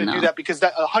never going to do that because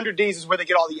that 100 days is where they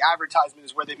get all the advertisement,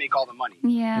 is where they make all the money.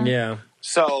 Yeah. Yeah.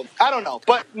 So, I don't know.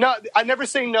 But no, I never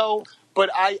say no,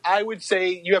 but I would say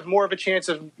you have more of a chance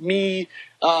of me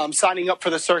signing up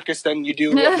for the circus than you do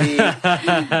of me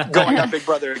going on Big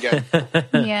Brother again.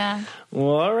 Yeah.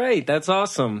 Well, all right. That's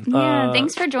awesome. Yeah,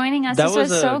 thanks for joining us. This was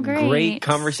so great. That was a great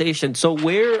conversation. So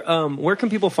where can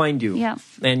people find you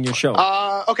and your show?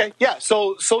 Okay, yeah.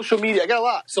 So social media, I got a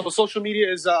lot. So social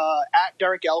media is at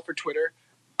Derrick L for Twitter,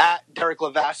 at Derrick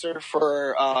Levasseur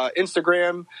for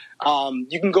Instagram.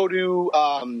 You can go to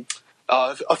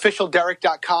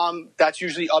officialderrick.com. That's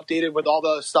usually updated with all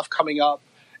the stuff coming up.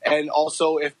 And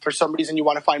also, if for some reason you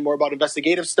want to find more about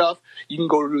investigative stuff, you can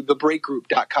go to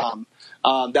thebreakgroup.com.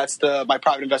 That's my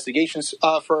private investigations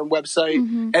firm website.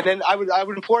 And then I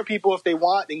would implore people, if they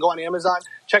want, they can go on Amazon,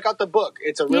 check out the book.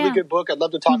 It's a really good book. I'd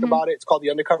love to talk about it. It's called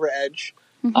The Undercover Edge.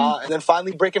 And then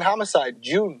finally, Breaking Homicide,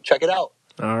 June. Check it out.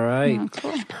 All right.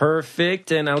 Cool.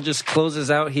 Perfect. And I'll just close us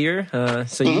out here.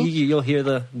 So you'll hear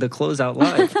the closeout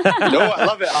live. No, I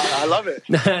love it. I love it.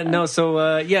 No,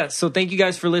 so thank you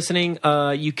guys for listening.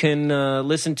 You can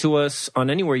listen to us on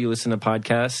anywhere you listen to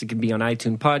podcasts. It can be on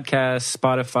iTunes Podcasts,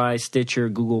 Spotify, Stitcher,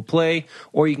 Google Play,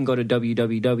 or you can go to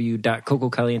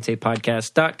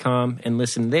www.cococalientepodcast.com and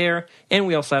listen there. And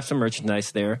we also have some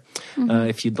merchandise there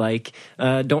if you'd like.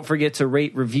 Don't forget to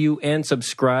rate, review, and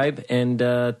subscribe. And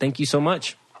thank you so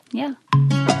much. Yeah.